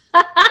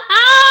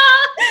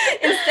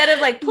 Instead of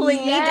like pulling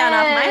me down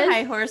off my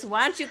high horse,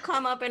 why don't you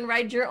come up and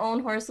ride your own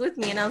horse with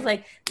me? And I was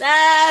like,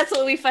 that's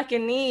what we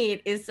fucking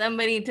need, is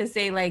somebody to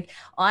say like,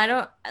 oh, I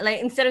don't like,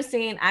 instead of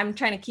saying I'm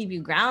trying to keep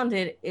you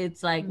grounded,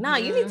 it's like, no,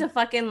 you need to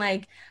fucking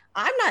like,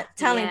 I'm not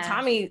telling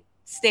Tommy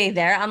stay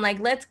there. I'm like,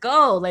 let's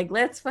go, like,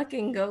 let's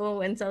fucking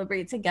go and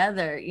celebrate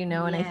together, you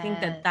know? And I think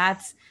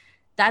that's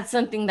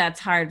something that's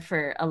hard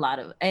for a lot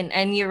of,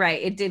 and you're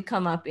right, it did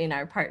come up in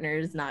our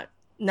partners not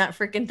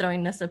freaking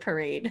throwing us a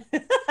parade.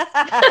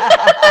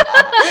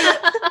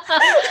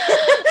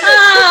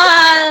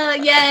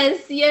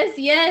 Yes.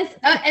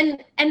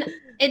 And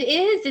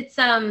it's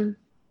and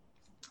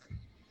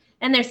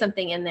there's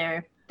something in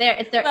there.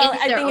 It's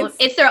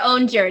their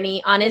own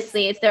journey.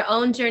 Honestly, it's their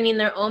own journey and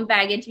their own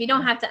baggage. We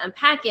don't have to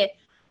unpack it,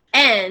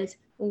 and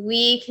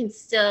we can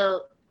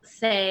still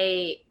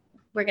say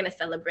we're gonna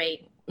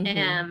celebrate.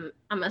 I'm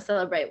gonna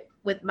celebrate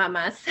with my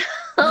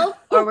myself,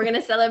 or we're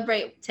gonna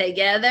celebrate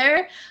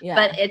together.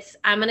 But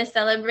I'm gonna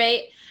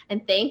celebrate,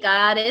 and thank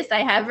God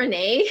I have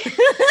Renee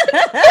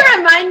to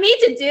remind me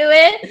to do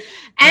it,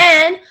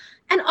 and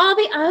all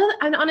the other.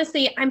 And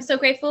honestly, I'm so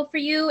grateful for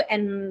you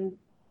and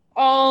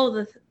all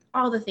the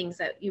things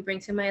that you bring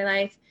to my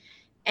life,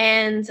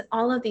 and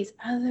all of these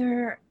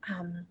other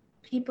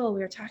people we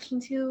were talking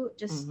to.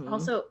 Just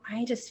also,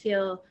 I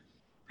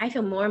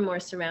feel more and more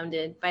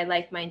surrounded by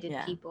like-minded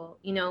people,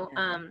 you know,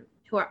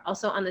 who are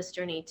also on this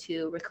journey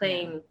to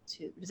reclaim,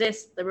 to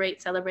resist, liberate,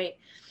 celebrate.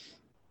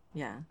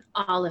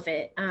 All of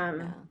it.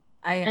 And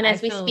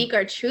as we speak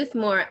our truth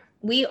more,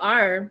 we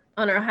are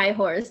on our high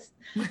horse,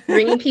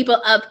 bringing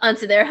people up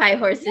onto their high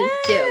horses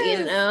too,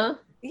 you know?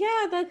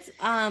 Yeah, that's,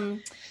 I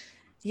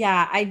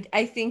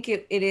think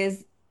it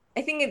is,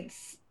 I think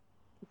it's,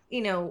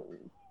 you know,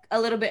 a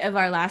little bit of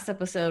our last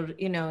episode,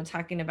 you know,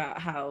 talking about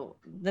how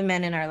the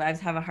men in our lives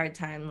have a hard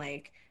time,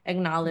 like,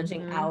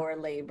 acknowledging our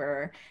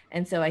labor.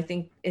 And so I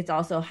think it's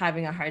also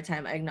having a hard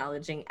time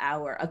acknowledging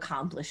our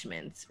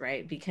accomplishments,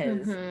 right?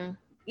 Because,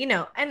 you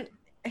know, and,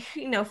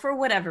 you know, for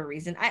whatever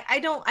reason, I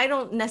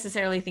don't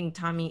necessarily think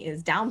Tommy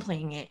is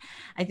downplaying it.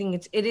 I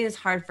think it is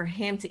hard for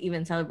him to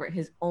even celebrate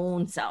his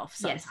own self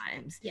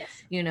sometimes,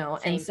 you know.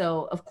 Same. And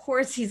so of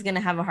course he's going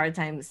to have a hard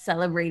time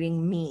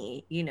celebrating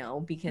me, you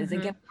know, because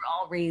again, we're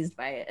all raised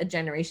by a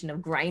generation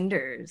of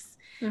grinders.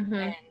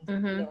 And you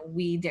know,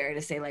 we dare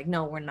to say like,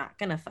 no, we're not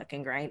going to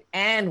fucking grind,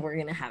 and we're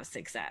going to have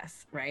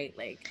success, right?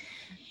 Like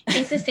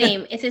it's the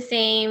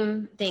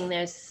same thing.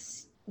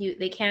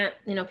 They can't,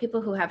 you know,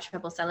 people who have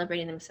trouble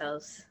celebrating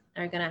themselves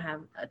are going to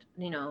have,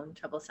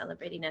 trouble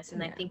celebrating us.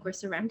 And I think we're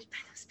surrounded by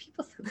those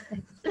people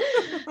sometimes.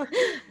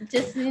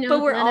 Just, you know,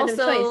 but we're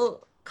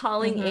also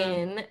calling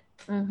in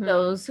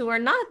those who are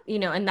not, you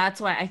know, and that's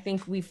why I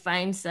think we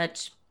find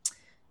such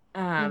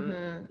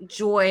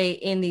joy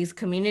in these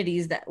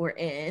communities that we're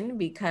in,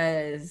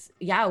 because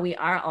we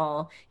are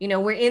all, you know,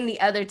 we're in the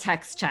other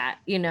text chat,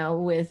 you know,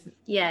 with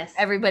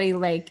everybody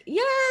like,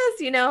 yes,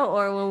 you know,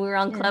 or when we were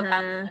on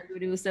Clubhouse,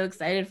 everybody was so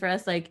excited for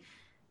us, like,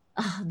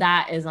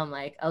 that is, I'm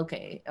like,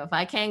 okay, if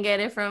I can't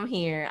get it from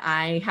here,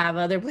 I have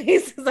other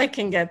places I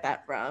can get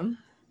that from.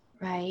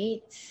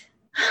 Right.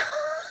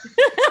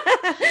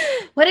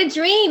 What a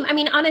dream. I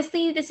mean,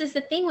 honestly, this is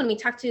the thing when we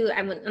talk to,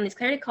 on these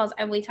clarity calls,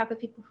 and we talk with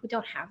people who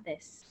don't have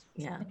this.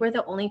 Like, we're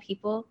the only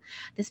people,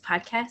 this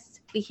podcast,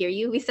 we hear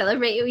you, we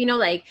celebrate you, you know,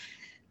 like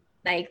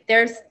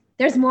there's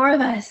there's more of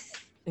us.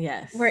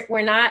 Yes.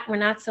 We're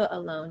not so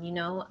alone, you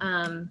know.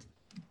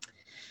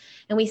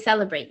 And we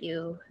celebrate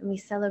you, and we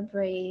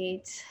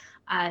celebrate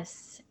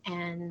us,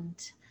 and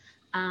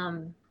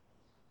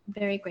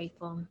very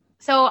grateful.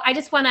 So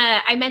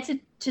I meant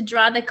to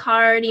draw the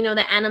card, you know,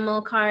 the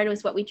animal card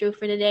was what we drew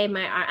for today,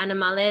 our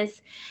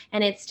animales.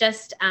 And it's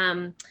just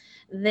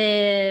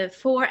the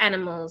 4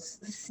 animals,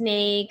 the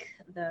snake,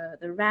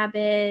 the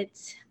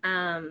rabbit,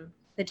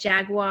 the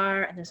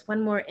jaguar, and there's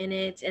one more in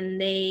it,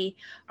 and they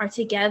are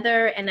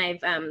together. And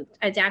I've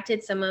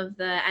adapted some of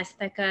the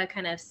Azteca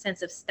kind of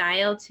sense of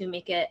style to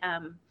make it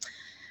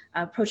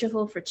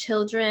approachable for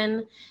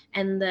children.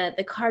 And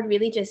the card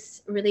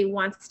really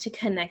wants to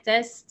connect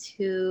us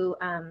to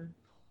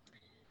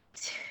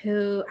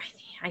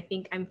I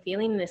think I'm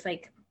feeling this,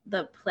 like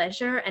the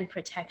pleasure and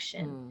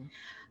protection.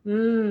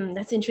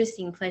 That's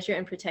interesting. Pleasure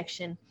and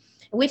protection,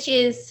 which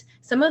is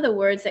some of the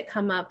words that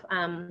come up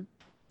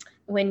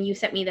when you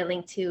sent me the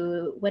link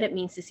to what it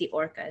means to see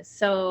orcas.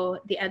 So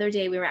the other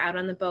day we were out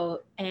on the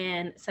boat,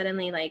 and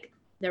suddenly, like,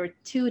 there were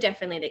 2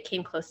 definitely that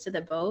came close to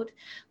the boat,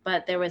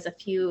 but there was a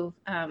few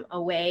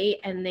away,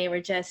 and they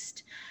were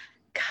just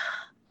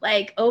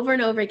like over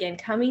and over again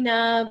coming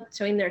up,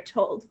 showing their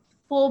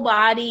full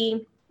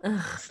body,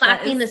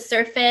 slapping the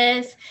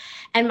surface.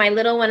 And my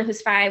little one,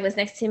 who's 5, was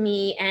next to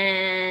me,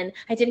 and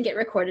I didn't get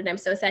recorded. I'm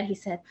so sad. He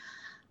said,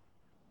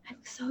 "I'm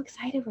so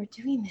excited we're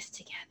doing this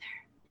together."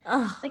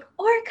 Like,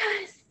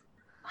 orcas,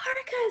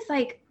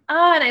 like,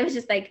 and I was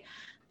just like,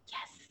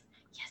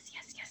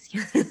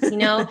 yes, you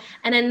know.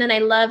 And then I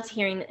loved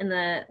hearing in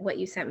what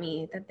you sent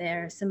me that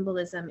their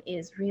symbolism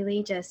is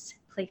really just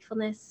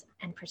playfulness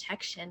and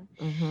protection,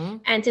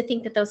 and to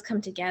think that those come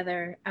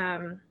together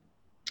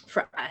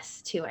for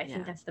us too. I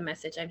think that's the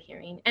message I'm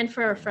hearing, and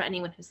for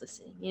anyone who's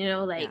listening, you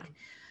know, like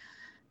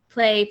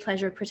play,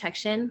 pleasure,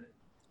 protection,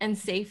 and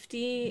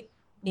safety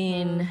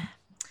in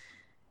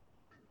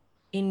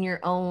your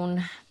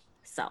own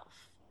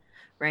self,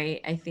 right?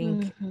 I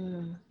think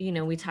you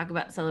know, we talk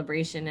about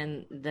celebration,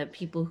 and the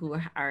people who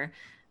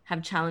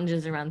have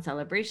challenges around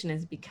celebration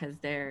is because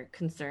they're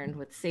concerned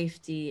with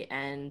safety.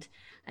 And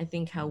I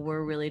think how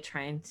we're really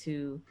trying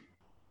to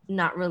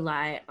not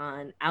rely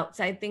on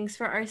outside things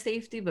for our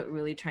safety, but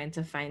really trying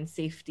to find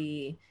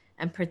safety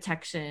and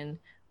protection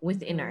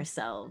within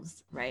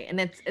ourselves, right? And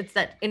it's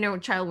that inner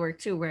child work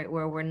too, right?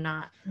 Where we're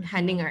not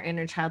handing our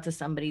inner child to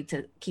somebody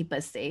to keep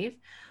us safe,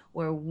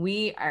 where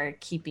we are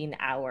keeping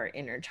our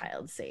inner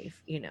child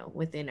safe, you know,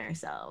 within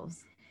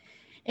ourselves.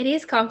 It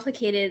is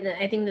complicated.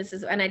 I think this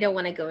is, and I don't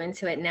want to go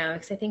into it now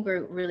because I think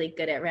we're really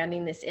good at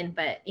rounding this in,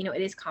 but you know,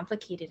 it is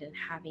complicated in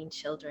having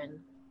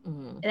children.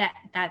 I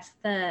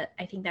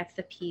think that's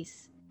the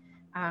piece.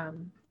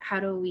 How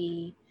do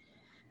we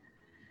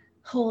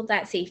hold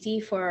that safety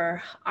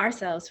for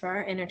ourselves, for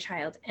our inner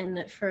child,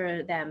 and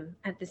for them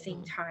at the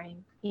same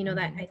time? You know,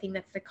 that I think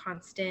that's the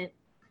constant.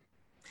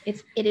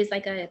 It is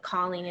like a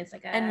calling. It's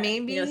like a,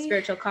 maybe, you know,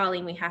 spiritual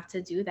calling. We have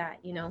to do that,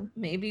 you know.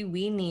 Maybe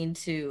we need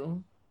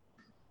to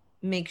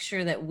make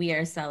sure that we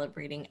are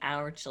celebrating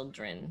our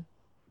children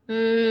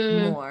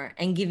more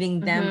and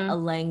giving them a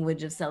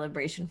language of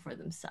celebration for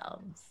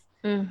themselves.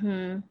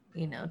 You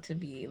know, to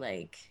be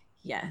like,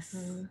 yes,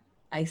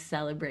 I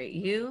celebrate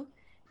you.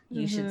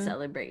 You should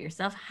celebrate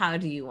yourself. How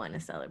do you want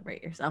to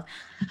celebrate yourself?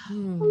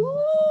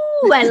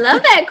 Ooh, I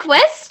love that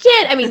question.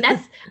 I mean,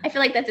 I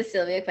feel like that's a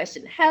Sylvia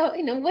question. How,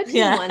 you know, what do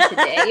you want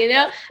today, you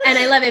know? And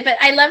I love it, but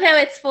I love how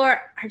it's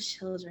for our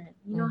children.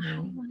 You know,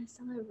 how do you want to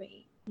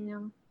celebrate, you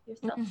know,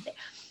 yourself today?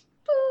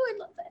 Oh, I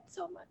love that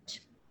so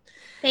much.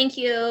 Thank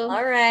you.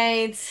 All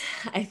right.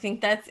 I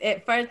think that's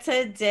it for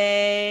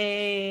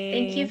today.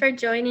 Thank you for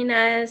joining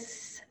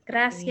us.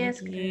 Gracias.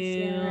 Thank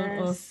you.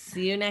 We'll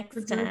see you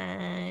next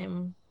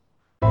time.